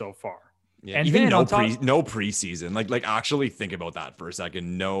games so far. Yeah, and even no preseason. Like actually think about that for a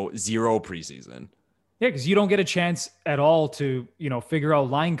second. Zero preseason. Yeah, because you don't get a chance at all to, figure out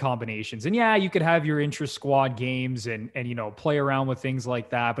line combinations. And yeah, you could have your intra-squad games and play around with things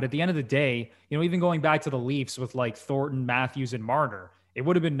like that. But at the end of the day, even going back to the Leafs with like Thornton, Matthews, and Marner, it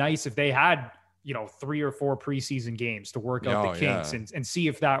would have been nice if they had, 3 or 4 preseason games to work out the kinks and see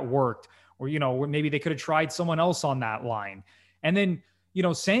if that worked. Or, maybe they could have tried someone else on that line. And then,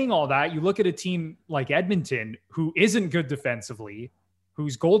 saying all that, you look at a team like Edmonton, who isn't good defensively,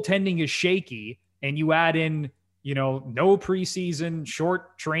 whose goaltending is shaky, and you add in, no preseason,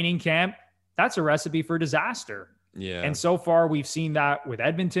 short training camp, that's a recipe for disaster. Yeah. And so far, we've seen that with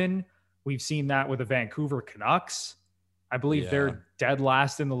Edmonton. We've seen that with the Vancouver Canucks. I believe they're dead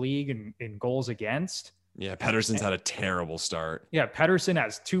last in the league in goals against. Yeah, Pettersson's had a terrible start. Yeah, Pettersson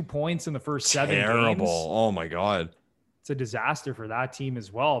has 2 points in the first 7 games. Terrible. Oh, my God. It's a disaster for that team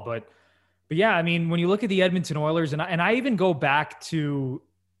as well. But yeah, I mean, when you look at the Edmonton Oilers, and I even go back to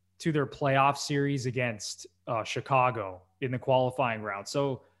their playoff series against Chicago in the qualifying round.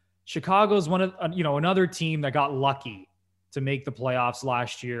 So Chicago's one of, another team that got lucky to make the playoffs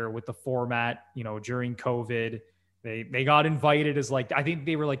last year with the format, during COVID. They got invited as I think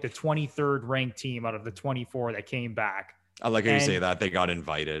they were like the 23rd ranked team out of the 24 that came back. I like how you say that. They got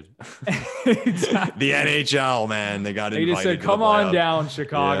invited. Exactly. The NHL, man. They got invited. They just said, come on down,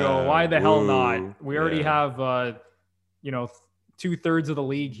 Chicago. Yeah. Why the hell not? We already have, 2/3 of the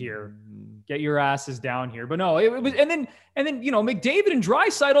league here. Get your asses down here. But no, it was, and then, McDavid and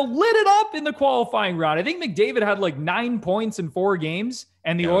Draisaitl lit it up in the qualifying round. I think McDavid had 9 points in 4 games,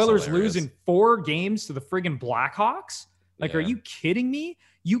 and the Oilers lose in 4 games to the friggin' Blackhawks. Are you kidding me?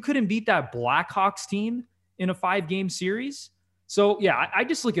 You couldn't beat that Blackhawks team in a 5-game series. So yeah, I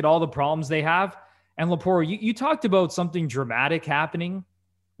just look at all the problems they have. And Lepore, you talked about something dramatic happening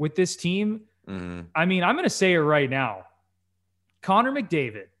with this team. Mm-hmm. I mean, I'm going to say it right now. Connor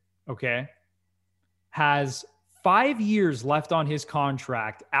McDavid, okay, has 5 years left on his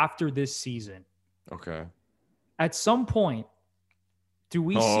contract after this season. Okay. At some point, do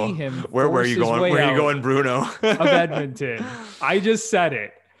we see him? Where are you going? Where are you going, Bruno? Of Edmonton. I just said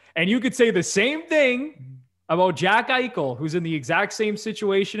it. And you could say the same thing about Jack Eichel, who's in the exact same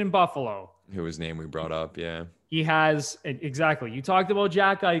situation in Buffalo. Whose name we brought up, yeah. He has, exactly. You talked about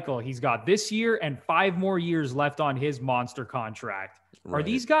Jack Eichel. He's got this year and 5 more years left on his monster contract. Right. Are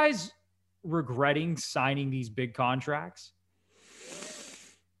these guys regretting signing these big contracts?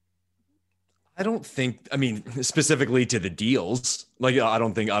 I don't think, specifically to the deals, I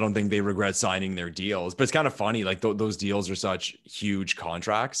don't think they regret signing their deals, but it's kind of funny. Those deals are such huge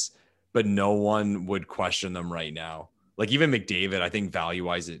contracts but no one would question them right now. Like even McDavid, I think value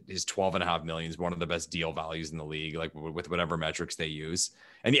wise, his 12.5 million is one of the best deal values in the league, like with whatever metrics they use.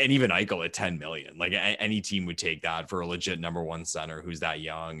 And even Eichel at 10 million, like any team would take that for a legit number one center who's that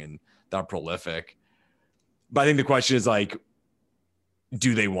young and that prolific. But I think the question is like,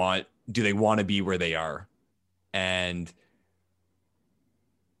 do they want to be where they are? And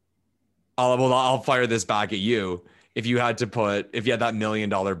I'll fire this back at you. If you had that $1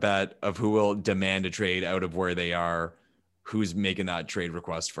 million bet of who will demand a trade out of where they are, who's making that trade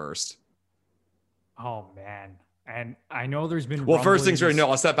request first? Oh man. And I know there's been first things right. No,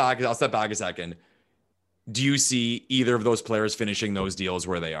 I'll step back a second. Do you see either of those players finishing those deals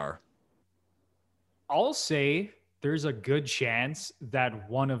where they are? I'll say there's a good chance that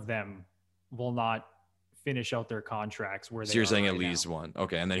one of them will not finish out their contracts where they are. So you're saying at least one.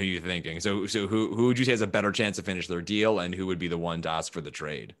 Okay. And then who are you thinking? So who would you say has a better chance to finish their deal, and who would be the one to ask for the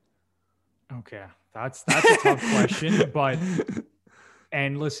trade? Okay. That's a tough question, but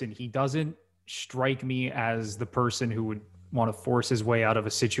and listen, he doesn't strike me as the person who would want to force his way out of a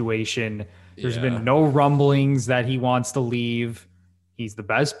situation. There's been no rumblings that he wants to leave. He's the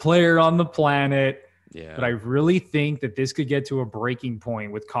best player on the planet. Yeah. But I really think that this could get to a breaking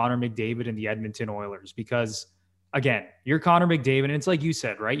point with Connor McDavid and the Edmonton Oilers because, again, you're Connor McDavid, and it's like you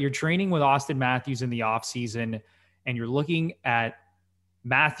said, right? You're training with Austin Matthews in the offseason, and you're looking at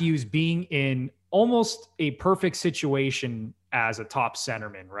Matthews being in almost a perfect situation as a top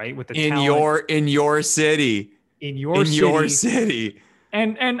centerman, right? With the talent in your city.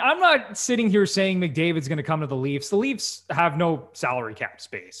 And I'm not sitting here saying McDavid's going to come to the Leafs. The Leafs have no salary cap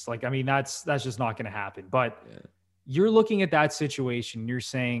space. Like, I mean, that's just not going to happen. But you're looking at that situation. You're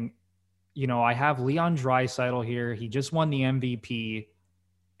saying, you know, I have Leon Draisaitl here. He just won the MVP,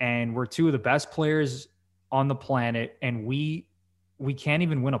 and we're two of the best players on the planet, and we can't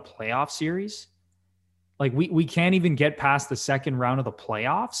even win a playoff series. Like we can't even get past the second round of the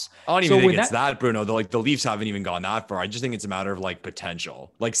playoffs. I don't even think it's that, Bruno. The Leafs haven't even gone that far. I just think it's a matter of like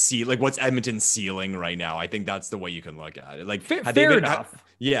potential. Like what's Edmonton's ceiling right now? I think that's the way you can look at it. Like fair enough.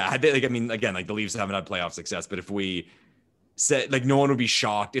 The Leafs haven't had playoff success, but if we said like no one would be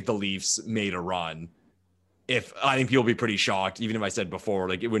shocked if the Leafs made a run. I think people would be pretty shocked, even if I said before,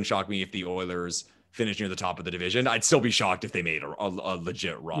 like it wouldn't shock me if the Oilers finish near the top of the division. I'd still be shocked if they made a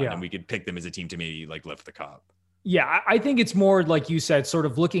legit run and we could pick them as a team to maybe like lift the cup. Yeah, I think it's more like you said, sort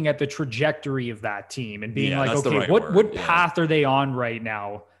of looking at the trajectory of that team and being like, okay, what path are they on right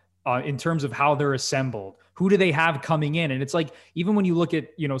now in terms of how they're assembled? Who do they have coming in? And it's like, even when you look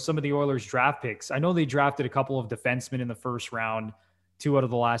at, you know, some of the Oilers draft picks, I know they drafted a couple of defensemen in the first round, 2 out of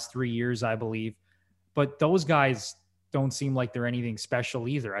the last 3 years, I believe, but those guys don't seem like they're anything special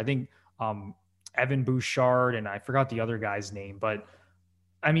either. I think, Evan Bouchard, and I forgot the other guy's name, but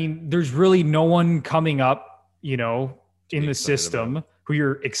I mean, there's really no one coming up, you know, in the system who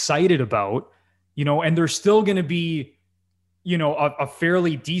you're excited about, you know, and they're still going to be, you know, a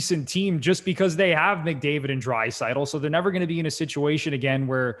fairly decent team just because they have McDavid and Draisaitl. So they're never going to be in a situation again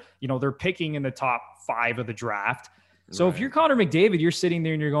where, you know, they're picking in the top 5 of the draft. So if you're Connor McDavid, you're sitting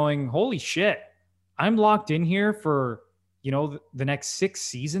there and you're going, holy shit, I'm locked in here for, you know, the next 6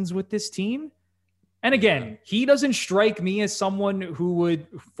 seasons with this team. And again, he doesn't strike me as someone who would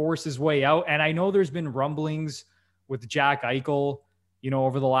force his way out. And I know there's been rumblings with Jack Eichel, you know,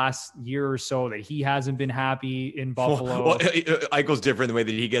 over the last year or so that he hasn't been happy in Buffalo. Well, Eichel's different the way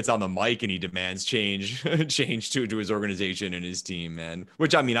that he gets on the mic and he demands change to his organization and his team, man.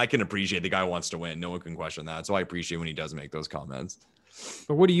 Which, I mean, I can appreciate. The guy wants to win. No one can question that. So I appreciate when he does make those comments.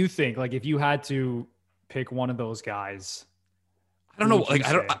 But what do you think? Like, if you had to pick one of those guys, I don't know. Like,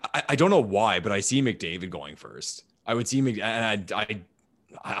 I don't know why, but I see McDavid going first. I would see and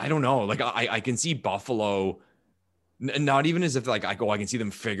I don't know. Like, I can see Buffalo, not even as if like I can see them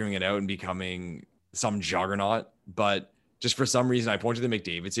figuring it out and becoming some juggernaut, but just for some reason I point to the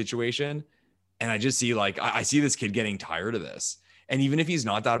McDavid situation and I just see like, I see this kid getting tired of this. And even if he's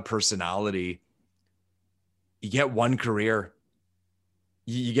not that personality, you get one career.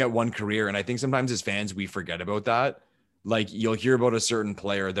 You get one career. And I think sometimes as fans, we forget about that. Like you'll hear about a certain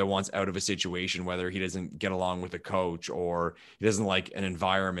player that wants out of a situation, whether he doesn't get along with a coach or he doesn't like an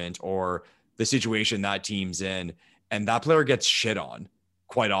environment or the situation that team's in. And that player gets shit on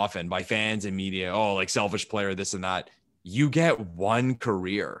quite often by fans and media. Oh, like selfish player, this and that. You get one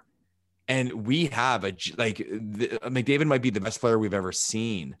career. And we have McDavid might be the best player we've ever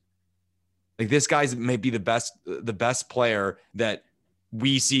seen. Like this guy's may be the best player that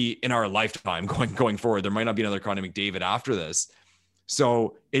we see in our lifetime going forward. There might not be another Connor McDavid after this.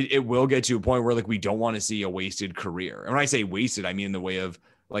 So it will get to a point where like we don't want to see a wasted career. And when I say wasted, I mean in the way of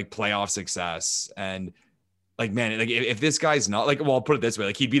like playoff success. And like, man, like if this guy's not like, well, I'll put it this way,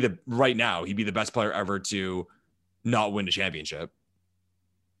 like he'd be the best player ever to not win a championship.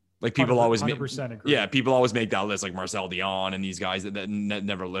 Like people always make, 100% agree. yeah, people always make that list, like Marcel Dion and these guys that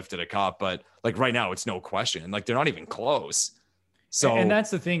never lifted a cup. But like right now, it's no question. Like they're not even close. So, and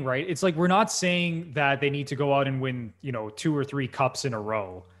that's the thing, right? It's like, we're not saying that they need to go out and win, 2 or 3 cups in a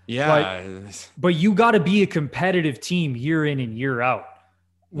row. yeah, But you got to be a competitive team year in and year out.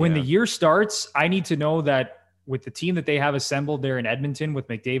 When the year starts, I need to know that with the team that they have assembled there in Edmonton with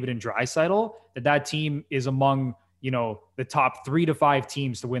McDavid and Draisaitl, that team is among, the top 3 to 5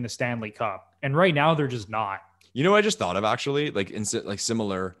 teams to win the Stanley Cup. And right now they're just not. You know what I just thought of actually, like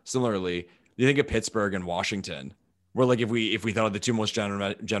similarly, you think of Pittsburgh and Washington, where like if we thought of the 2 most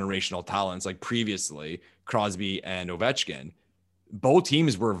generational talents, like previously Crosby and Ovechkin, both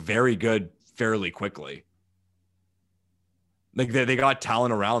teams were very good fairly quickly. Like they got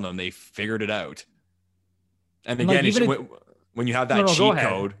talent around them, they figured it out. And again, like when you have that cheat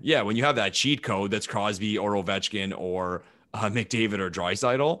code, when you have that cheat code that's Crosby or Ovechkin or McDavid or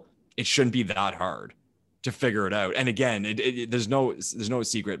Draisaitl, it shouldn't be that hard to figure it out. And again, there's no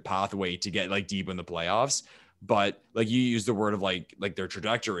secret pathway to get like deep in the playoffs. But like you use the word of like their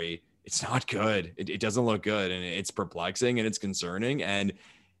trajectory, it's not good. It doesn't look good, and it's perplexing and it's concerning. And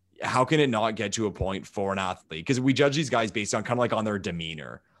how can it not get to a point for an athlete? Because we judge these guys based on kind of like on their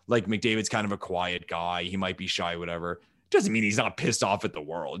demeanor. Like McDavid's kind of a quiet guy. He might be shy, whatever. Doesn't mean he's not pissed off at the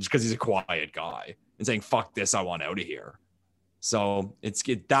world just because he's a quiet guy and saying, fuck this, I want out of here. So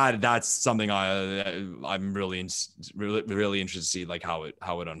that's something I'm really interested to see like how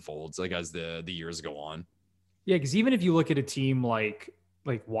it unfolds like as the years go on. Yeah, because even if you look at a team like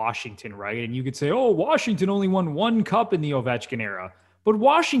Washington, right? And you could say, oh, Washington only won 1 cup in the Ovechkin era. But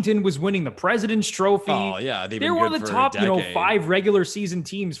Washington was winning the President's Trophy. Oh, yeah. They were one of the top, 5 regular season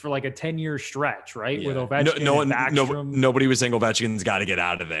teams for like a 10-year stretch, right? Yeah. With Ovechkin and Backstrom. Nobody was saying Ovechkin's got to get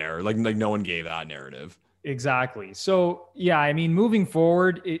out of there. Like no one gave that narrative. Exactly. So, yeah, I mean, moving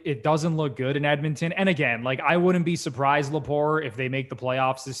forward, it doesn't look good in Edmonton. And again, like I wouldn't be surprised, Lepore, if they make the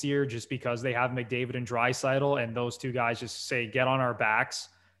playoffs this year just because they have McDavid and Draisaitl and those 2 guys just say, get on our backs.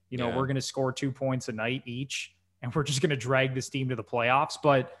 We're going to score 2 points a night each. And we're just going to drag this team to the playoffs.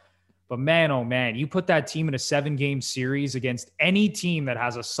 But man, oh man, you put that team in a 7-game series against any team that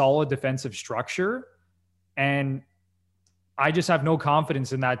has a solid defensive structure. And I just have no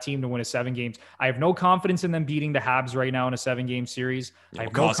confidence in that team to win a 7 games. I have no confidence in them beating the Habs right now in a 7-game series. I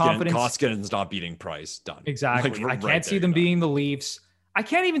have no confidence. Koskinen's not beating Price. Done. Exactly. I can't see them beating the Leafs. I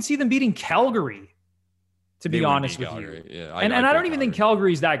can't even see them beating Calgary, to be honest with you. Yeah, and I don't even think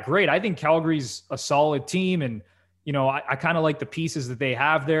Calgary's that great. I think Calgary's a solid team. And I kind of like the pieces that they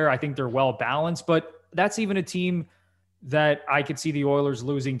have there. I think they're well balanced, but that's even a team that I could see the Oilers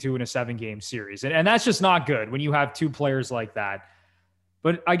losing to in a 7-game series. And that's just not good when you have 2 players like that.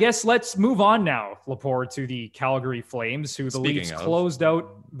 But I guess let's move on now, Lepore, to the Calgary Flames, who the Leafs closed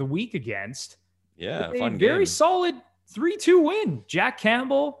out the week against. Yeah, fun very solid 3-2 win. Jack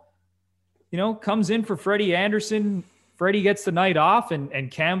Campbell, comes in for Freddie Anderson. Freddie gets the night off,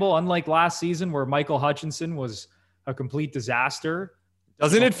 and Campbell, unlike last season where Michael Hutchinson was a complete disaster.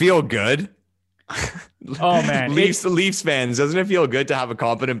 Doesn't it feel good? Oh man, Leafs fans, doesn't it feel good to have a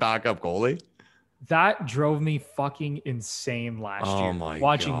competent backup goalie? That drove me fucking insane last year.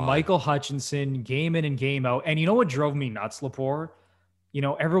 Watching God. Michael Hutchinson game in and game out. And you know what drove me nuts, Lepore?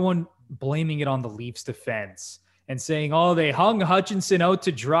 Everyone blaming it on the Leafs defense and saying, oh, they hung Hutchinson out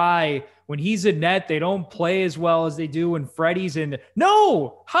to dry. When he's in net, they don't play as well as they do when Freddie's in.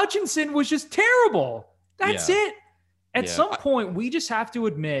 No, Hutchinson was just terrible. That's it. At some point, we just have to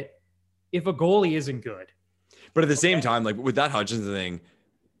admit if a goalie isn't good. But at the same time, like with that Hutchinson thing,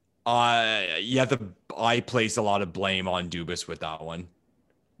 I place a lot of blame on Dubas with that one.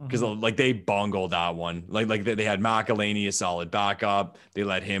 Because like they bungled that one. Like they had McElhinney, a solid backup. They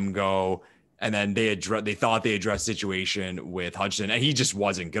let him go. And then they thought they addressed the situation with Hutchinson, and he just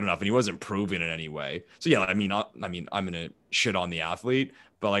wasn't good enough, and he wasn't proven in any way. So yeah, I mean, I'm gonna shit on the athlete,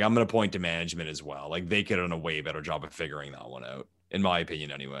 but like I'm gonna point to management as well. Like they could have done a way better job of figuring that one out, in my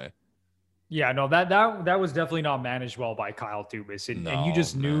opinion, anyway. Yeah, no, that was definitely not managed well by Kyle Dubas, and you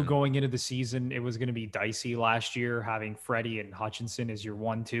just knew going into the season it was going to be dicey last year having Freddie and Hutchinson as your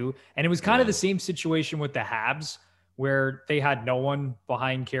 1-2, and it was kind of the same situation with the Habs, where they had no one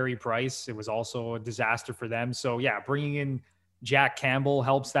behind Carey Price. It was also a disaster for them. So yeah, bringing in Jack Campbell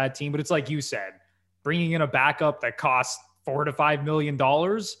helps that team. But it's like you said, bringing in a backup that costs $4 to $5 million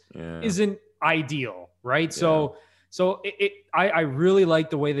isn't ideal, right? Yeah. So I really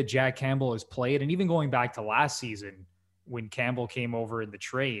like the way that Jack Campbell has played. And even going back to last season, when Campbell came over in the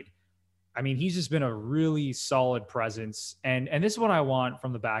trade. I mean, he's just been a really solid presence. And this is what I want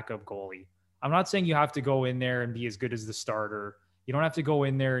from the backup goalie. I'm not saying you have to go in there and be as good as the starter. You don't have to go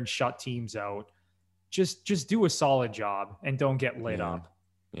in there and shut teams out. Just do a solid job and don't get lit up.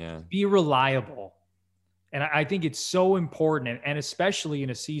 Yeah. Be reliable. And I think it's so important, and especially in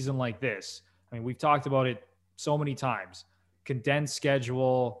a season like this. I mean, we've talked about it so many times. Condensed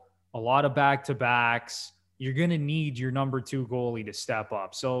schedule, a lot of back-to-backs. You're going to need your number 2 goalie to step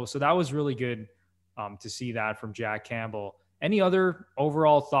up. So that was really good to see that from Jack Campbell. Any other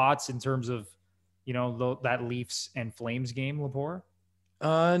overall thoughts in terms of, that Leafs and Flames game, Lepore?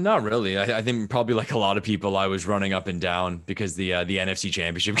 Not really. I think probably like a lot of people, I was running up and down because the NFC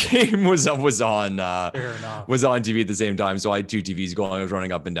Championship game was on TV at the same time. So I had 2 TVs going. I was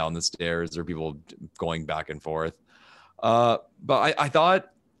running up and down the stairs. There were people going back and forth. But I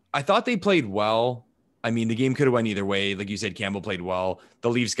thought they played well. I mean, the game could have went either way. Like you said, Campbell played well. The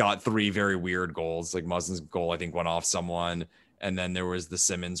Leafs got 3 very weird goals. Like Muzzin's goal, I think, went off someone, and then there was the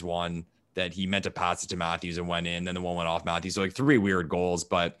Simmons one that he meant to pass it to Matthews and went in, then the one went off Matthews. So like 3 weird goals.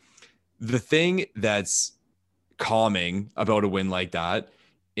 But the thing that's calming about a win like that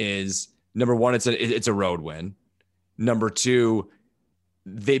is, number one, it's a road win. Number 2,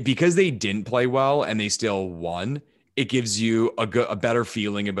 because they didn't play well and they still won, it gives you a better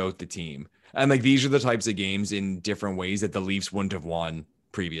feeling about the team. And like, these are the types of games in different ways that the Leafs wouldn't have won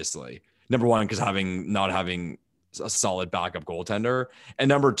previously. Number 1, because not having a solid backup goaltender, and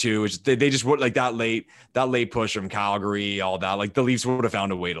number 2 is they just would, like, that late push from Calgary, all that, like the Leafs would have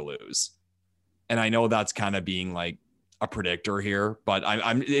found a way to lose. And I know that's kind of being like a predictor here, but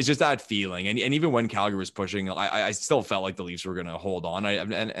it's just that feeling. And even when Calgary was pushing, I still felt like the Leafs were going to hold on. I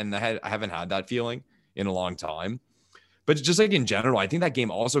haven't had that feeling in a long time. But just like in general, I think that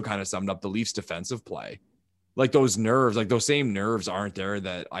game also kind of summed up the Leafs defensive play. Like those nerves, like those same nerves aren't there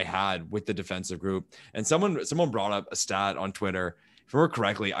that I had with the defensive group. And someone brought up a stat on Twitter. If I remember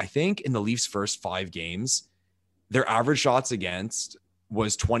correctly, I think in the Leafs' first 5 games, their average shots against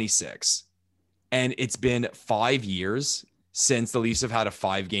was 26. And it's been 5 years since the Leafs have had a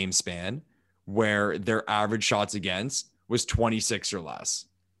 5-game span where their average shots against was 26 or less.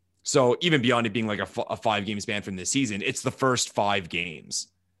 So even beyond it being like a 5-game span from this season, it's the first 5 games.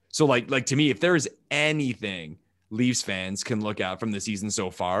 So like to me, if there's anything Leafs fans can look at from the season so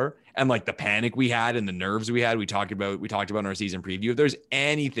far, and like the panic we had and the nerves we had, we talked about in our season preview, if there's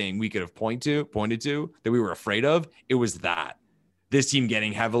anything we could have pointed to that we were afraid of, it was that. This team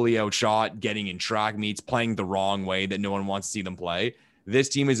getting heavily outshot, getting in track meets, playing the wrong way that no one wants to see them play. This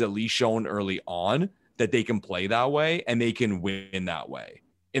team has at least shown early on that they can play that way and they can win that way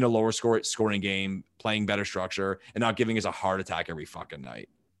in a lower scoring game, playing better structure, and not giving us a heart attack every fucking night.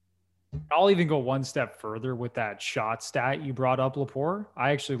 I'll even go one step further with that shot stat you brought up, Lepore.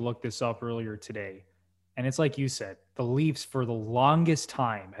 I actually looked this up earlier today. And it's like you said, the Leafs for the longest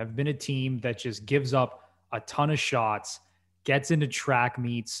time have been a team that just gives up a ton of shots, gets into track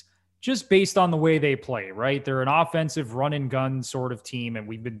meets, just based on the way they play, right? They're an offensive run and gun sort of team, and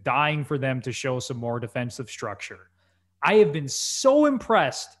we've been dying for them to show some more defensive structure. I have been so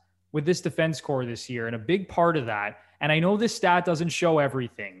impressed with this defense core this year, and a big part of that, and I know this stat doesn't show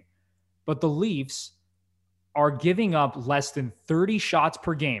everything, but the Leafs are giving up less than 30 shots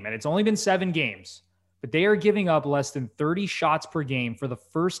per game, and it's only been 7 games, but they are giving up less than 30 shots per game for the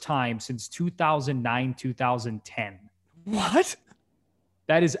first time since 2009, 2010. What?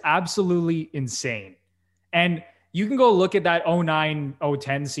 That is absolutely insane. And you can go look at that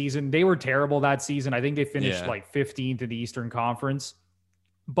 09-010 season. They were terrible that season. I think they finished like 15th in the Eastern Conference.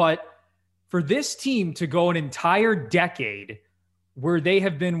 But for this team to go an entire decade where they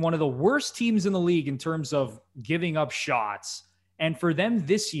have been one of the worst teams in the league in terms of giving up shots, and for them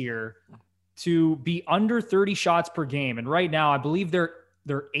this year to be under 30 shots per game, and right now I believe they're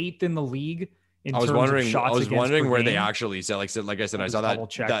 8th in the league in terms of shots against per game. I was wondering where they actually said. Like I said, I saw that. Double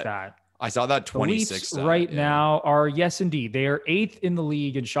check that. I saw that 26 right now are, yes, indeed. They are 8th in the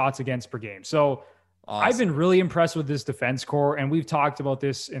league in shots against per game. So awesome. I've been really impressed with this defense core. And we've talked about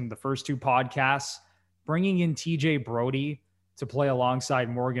this in the first 2 podcasts, bringing in TJ Brody to play alongside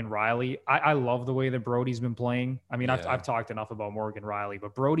Morgan Rielly. I love the way that Brody's been playing. I mean, I've talked enough about Morgan Rielly,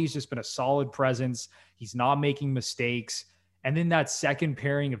 but Brody's just been a solid presence. He's not making mistakes. And then that second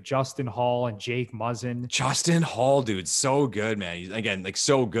pairing of Justin Hall and Jake Muzzin. Justin Hall, dude, so good, man. He's, again, like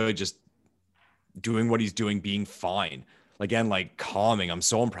so good, just doing what he's doing, being fine. Again, like calming. I'm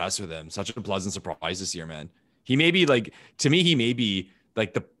so impressed with him. Such a pleasant surprise this year, man. He may be like, to me, he may be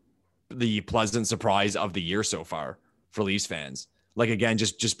like the pleasant surprise of the year so far for Leafs fans. Like again,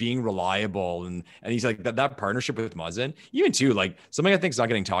 just being reliable, and he's like that partnership with Muzzin, even too, like something I think is not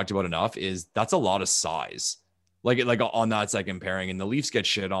getting talked about enough is that's a lot of size. Like on that second pairing, and the Leafs get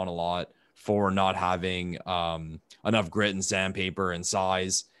shit on a lot for not having enough grit and sandpaper and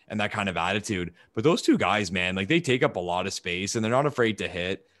size and that kind of attitude. But those two guys, man, like they take up a lot of space and they're not afraid to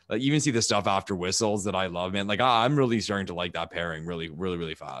hit. Like you even see the stuff after whistles that I love, man. Like I'm really starting to like that pairing really, really,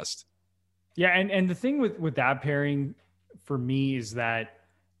 really fast. Yeah, and the thing with that pairing for me is that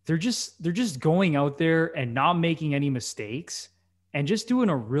they're just going out there and not making any mistakes and just doing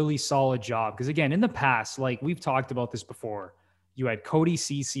a really solid job. Because again, in the past, like we've talked about this before, you had Cody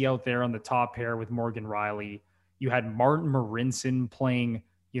Ceci out there on the top pair with Morgan Riley. You had Martin Marincin playing,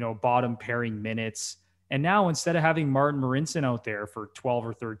 bottom pairing minutes. And now instead of having Martin Marincin out there for 12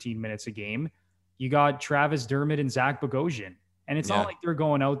 or 13 minutes a game, you got Travis Dermott and Zach Bogosian. And it's not like they're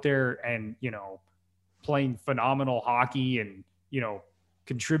going out there and, playing phenomenal hockey and,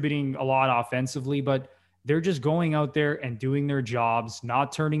 contributing a lot offensively, but they're just going out there and doing their jobs,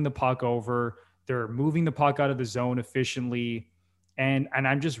 not turning the puck over. They're moving the puck out of the zone efficiently. And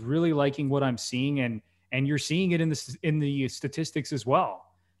I'm just really liking what I'm seeing. And you're seeing it in the statistics as well.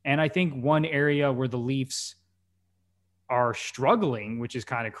 And I think one area where the Leafs are struggling, which is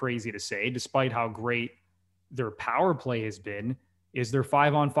kind of crazy to say, despite how great their power play has been, is their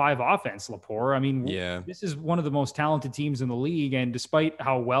 5-on-5 offense, Lepore. I mean, This is one of the most talented teams in the league. And despite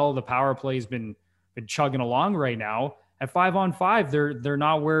how well the power play has been chugging along right now, at 5-on-5, they're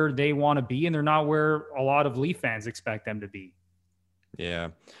not where they want to be, and they're not where a lot of Leaf fans expect them to be. Yeah.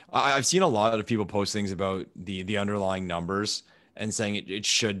 I've seen a lot of people post things about the underlying numbers and saying it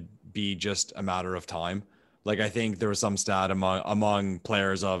should be just a matter of time. Like I think there was some stat among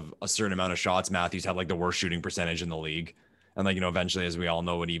players of a certain amount of shots, Matthews had like the worst shooting percentage in the league. And like, eventually, as we all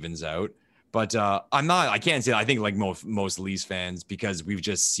know, it evens out. But I can't say that. I think like most Leafs fans, because we've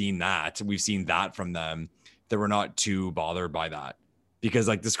just seen that. We've seen that from them, that we're not too bothered by that, because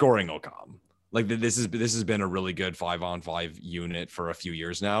like the scoring will come. Like this has been a really good 5-on-5 unit for a few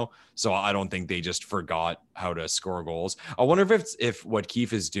years now. So I don't think they just forgot how to score goals. I wonder if what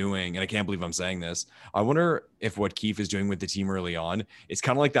Keefe is doing, and I can't believe I'm saying this, I wonder if what Keefe is doing with the team early on, it's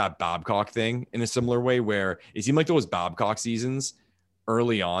kind of like that Babcock thing in a similar way, where it seemed like those Babcock seasons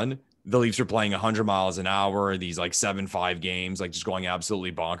early on, the Leafs were playing 100 miles an hour, these like 7-5 games, like just going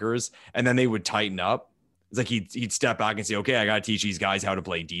absolutely bonkers. And then they would tighten up. It's like he'd step back and say, okay, I got to teach these guys how to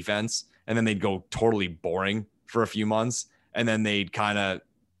play defense. And then they'd go totally boring for a few months. And then they'd kind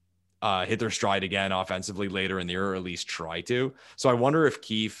of hit their stride again offensively later in the year, or at least try to. So I wonder if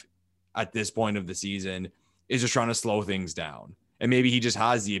Keefe at this point of the season is just trying to slow things down. And maybe he just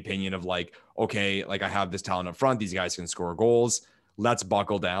has the opinion of like, okay, like I have this talent up front. These guys can score goals. Let's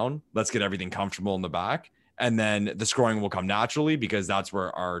buckle down. Let's get everything comfortable in the back. And then the scoring will come naturally, because that's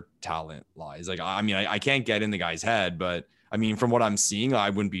where our talent lies. Like, I mean, I can't get in the guy's head, but I mean, from what I'm seeing, I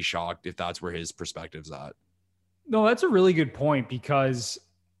wouldn't be shocked if that's where his perspective's at. No, that's a really good point, because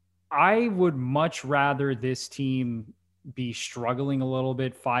I would much rather this team be struggling a little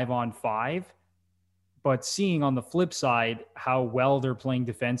bit 5-on-5, but seeing on the flip side how well they're playing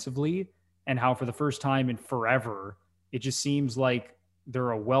defensively, and how for the first time in forever, it just seems like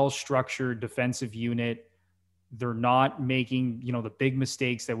they're a well-structured defensive unit. They're not making, the big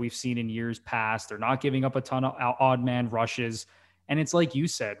mistakes that we've seen in years past. They're not giving up a ton of odd man rushes. And it's like you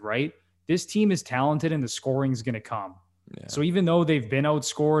said, right? This team is talented and the scoring is going to come. Yeah. So even though they've been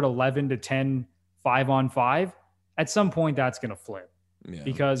outscored 11-10, 5-on-5, at some point that's going to flip,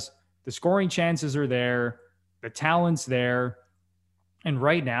 because the scoring chances are there. The talent's there. And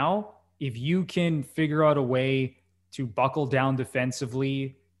right now, if you can figure out a way to buckle down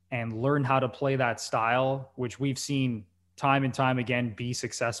defensively and learn how to play that style, which we've seen time and time again be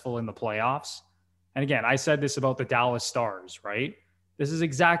successful in the playoffs. And again, I said this about the Dallas Stars, right? This is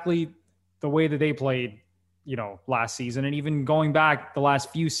exactly the way that they played, last season, and even going back the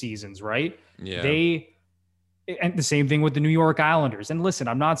last few seasons, right? Yeah. And the same thing with the New York Islanders. And listen,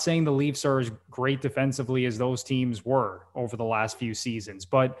 I'm not saying the Leafs are as great defensively as those teams were over the last few seasons,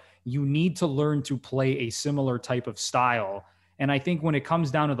 but you need to learn to play a similar type of style. And I think when it comes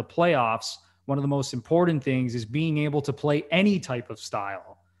down to the playoffs, one of the most important things is being able to play any type of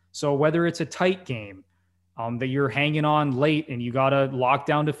style. So whether it's a tight game that you're hanging on late and you got to lock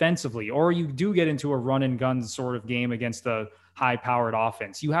down defensively, or you do get into a run and gun sort of game against a high powered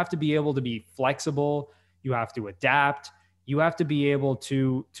offense, you have to be able to be flexible. You have to adapt. You have to be able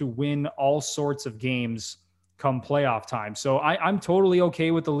to win all sorts of games come playoff time. So I'm totally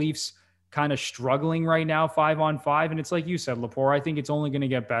okay with the Leafs kind of struggling right now 5-on-5. And it's like you said, Lepore, I think it's only going to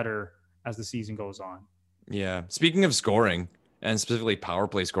get better as the season goes on. Yeah. Speaking of scoring, and specifically power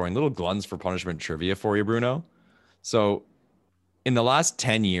play scoring. Little gluns for punishment trivia for you, Bruno. So in the last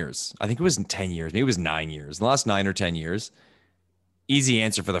 10 years, I think it was 10 years, maybe it was 9 years, in the last 9 or 10 years, easy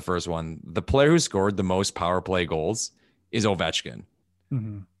answer for the first one. The player who scored the most power play goals is Ovechkin.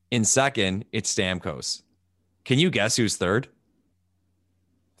 Mm-hmm. In second, it's Stamkos. Can you guess who's third?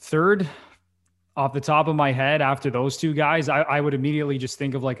 Third, off the top of my head, after those two guys, I would immediately just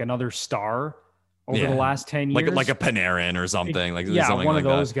think of like another star over the last 10 years. Like a Panarin or something. One like of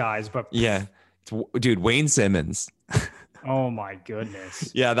those that. Guys. But yeah. Dude, Wayne Simmons. Oh my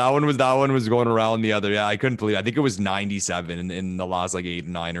goodness. Yeah, that one was going around the other. Yeah, I couldn't believe it. I think it was 97 in the last like 8,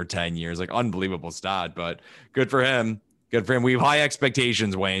 9, or 10 years. Like unbelievable stat, but good for him. Good for him. We have high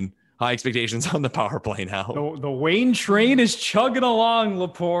expectations, Wayne. High expectations on the power play now. The Wayne train is chugging along,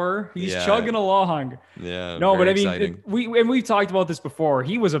 Lepore. He's chugging along. Yeah. No, but I mean, we've talked about this before.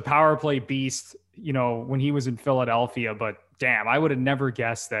 He was a power play beast, when he was in Philadelphia. But damn, I would have never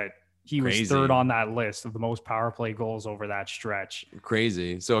guessed that he was third on that list of the most power play goals over that stretch.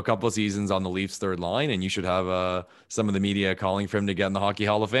 Crazy. So a couple of seasons on the Leafs third line, and you should have some of the media calling for him to get in the Hockey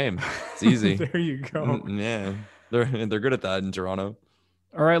Hall of Fame. It's easy. There you go. Yeah, they're good at that in Toronto.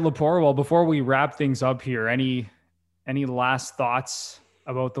 All right, Lepore. Well, before we wrap things up here, any last thoughts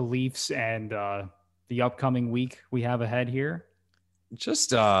about the Leafs and the upcoming week we have ahead here?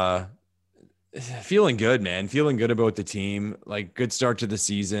 Just feeling good, man. Feeling good about the team. Like good start to the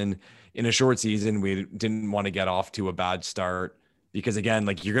season. In a short season, we didn't want to get off to a bad start because again,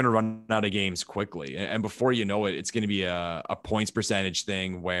 like you're going to run out of games quickly. And before you know it, it's going to be a points percentage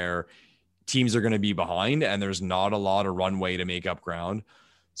thing where teams are going to be behind and there's not a lot of runway to make up ground.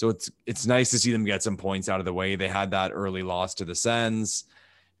 So it's nice to see them get some points out of the way. They had that early loss to the Sens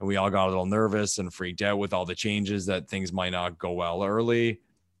and we all got a little nervous and freaked out with all the changes that things might not go well early.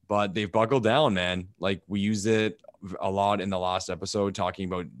 But they've buckled down, man. Like we used it a lot in the last episode talking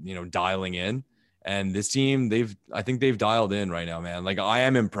about, dialing in. And this team, I think they've dialed in right now, man. Like I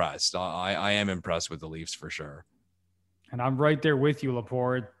am impressed. I am impressed with the Leafs for sure. And I'm right there with you,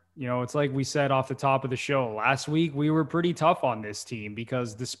 Lepore. It's like we said off the top of the show last week, we were pretty tough on this team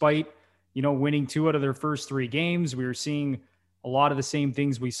because despite, winning 2 out of their first 3 games, we were seeing a lot of the same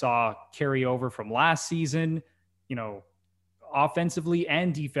things we saw carry over from last season. Offensively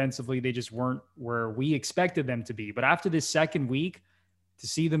and defensively, they just weren't where we expected them to be. But after this second week, to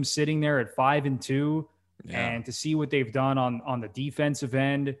see them sitting there at 5-2 and to see what they've done on the defensive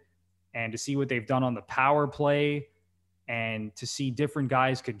end and to see what they've done on the power play and to see different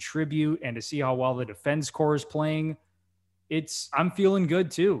guys contribute and to see how well the defense core is playing, I'm feeling good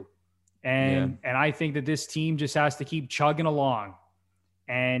too. And I think that this team just has to keep chugging along.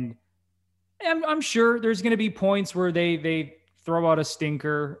 And I'm sure there's going to be points where they throw out a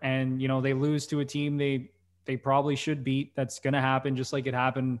stinker and, they lose to a team they probably should beat. That's going to happen just like it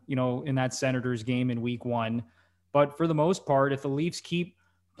happened, in that Senators game in week 1. But for the most part, if the Leafs keep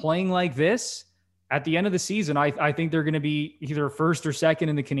playing like this at the end of the season, I think they're going to be either first or second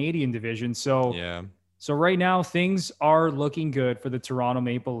in the Canadian division. So right now things are looking good for the Toronto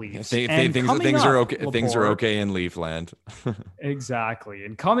Maple Leafs. Things are okay. Things are okay in Leafland. Exactly.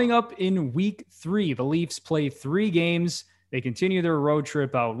 And coming up in week 3, the Leafs play 3 games. They continue their road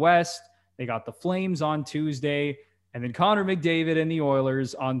trip out west. They got the Flames on Tuesday, and then Connor McDavid and the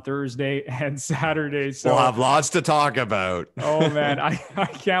Oilers on Thursday and Saturday. So we'll have lots to talk about. Oh, man. I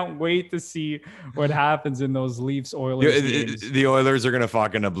can't wait to see what happens in those Leafs-Oilers games. The Oilers are going to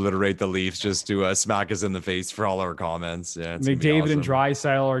fucking obliterate the Leafs just to smack us in the face for all our comments. Yeah, McDavid awesome. And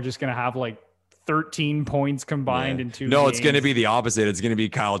Draisaitl are just going to have like 13 points combined in 2 No, games. It's going to be the opposite. It's going to be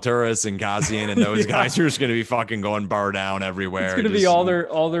Kyle Turris and Cassian and those guys who are just going to be fucking going bar down everywhere. It's going to be all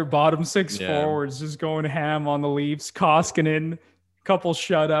their bottom 6 forwards just going ham on the Leafs. Koskinen, couple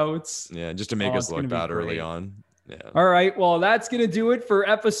shutouts. Yeah, just to make us look bad early on. Yeah. All right. Well, that's going to do it for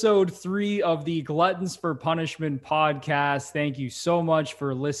episode 3 of the Gluttons for Punishment podcast. Thank you so much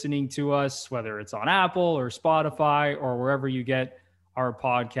for listening to us, whether it's on Apple or Spotify or wherever you get our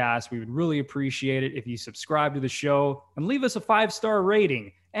podcast. We would really appreciate it if you subscribe to the show and leave us a 5-star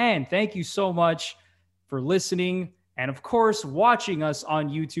rating. And thank you so much for listening and of course watching us on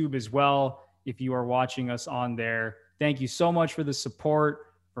YouTube as well. If you are watching us on there, thank you so much for the support.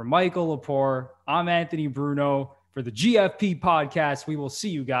 For Michael Lepore, I'm Anthony Bruno for the GFP podcast. We will see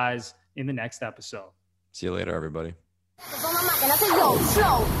you guys in the next episode. See you later, everybody.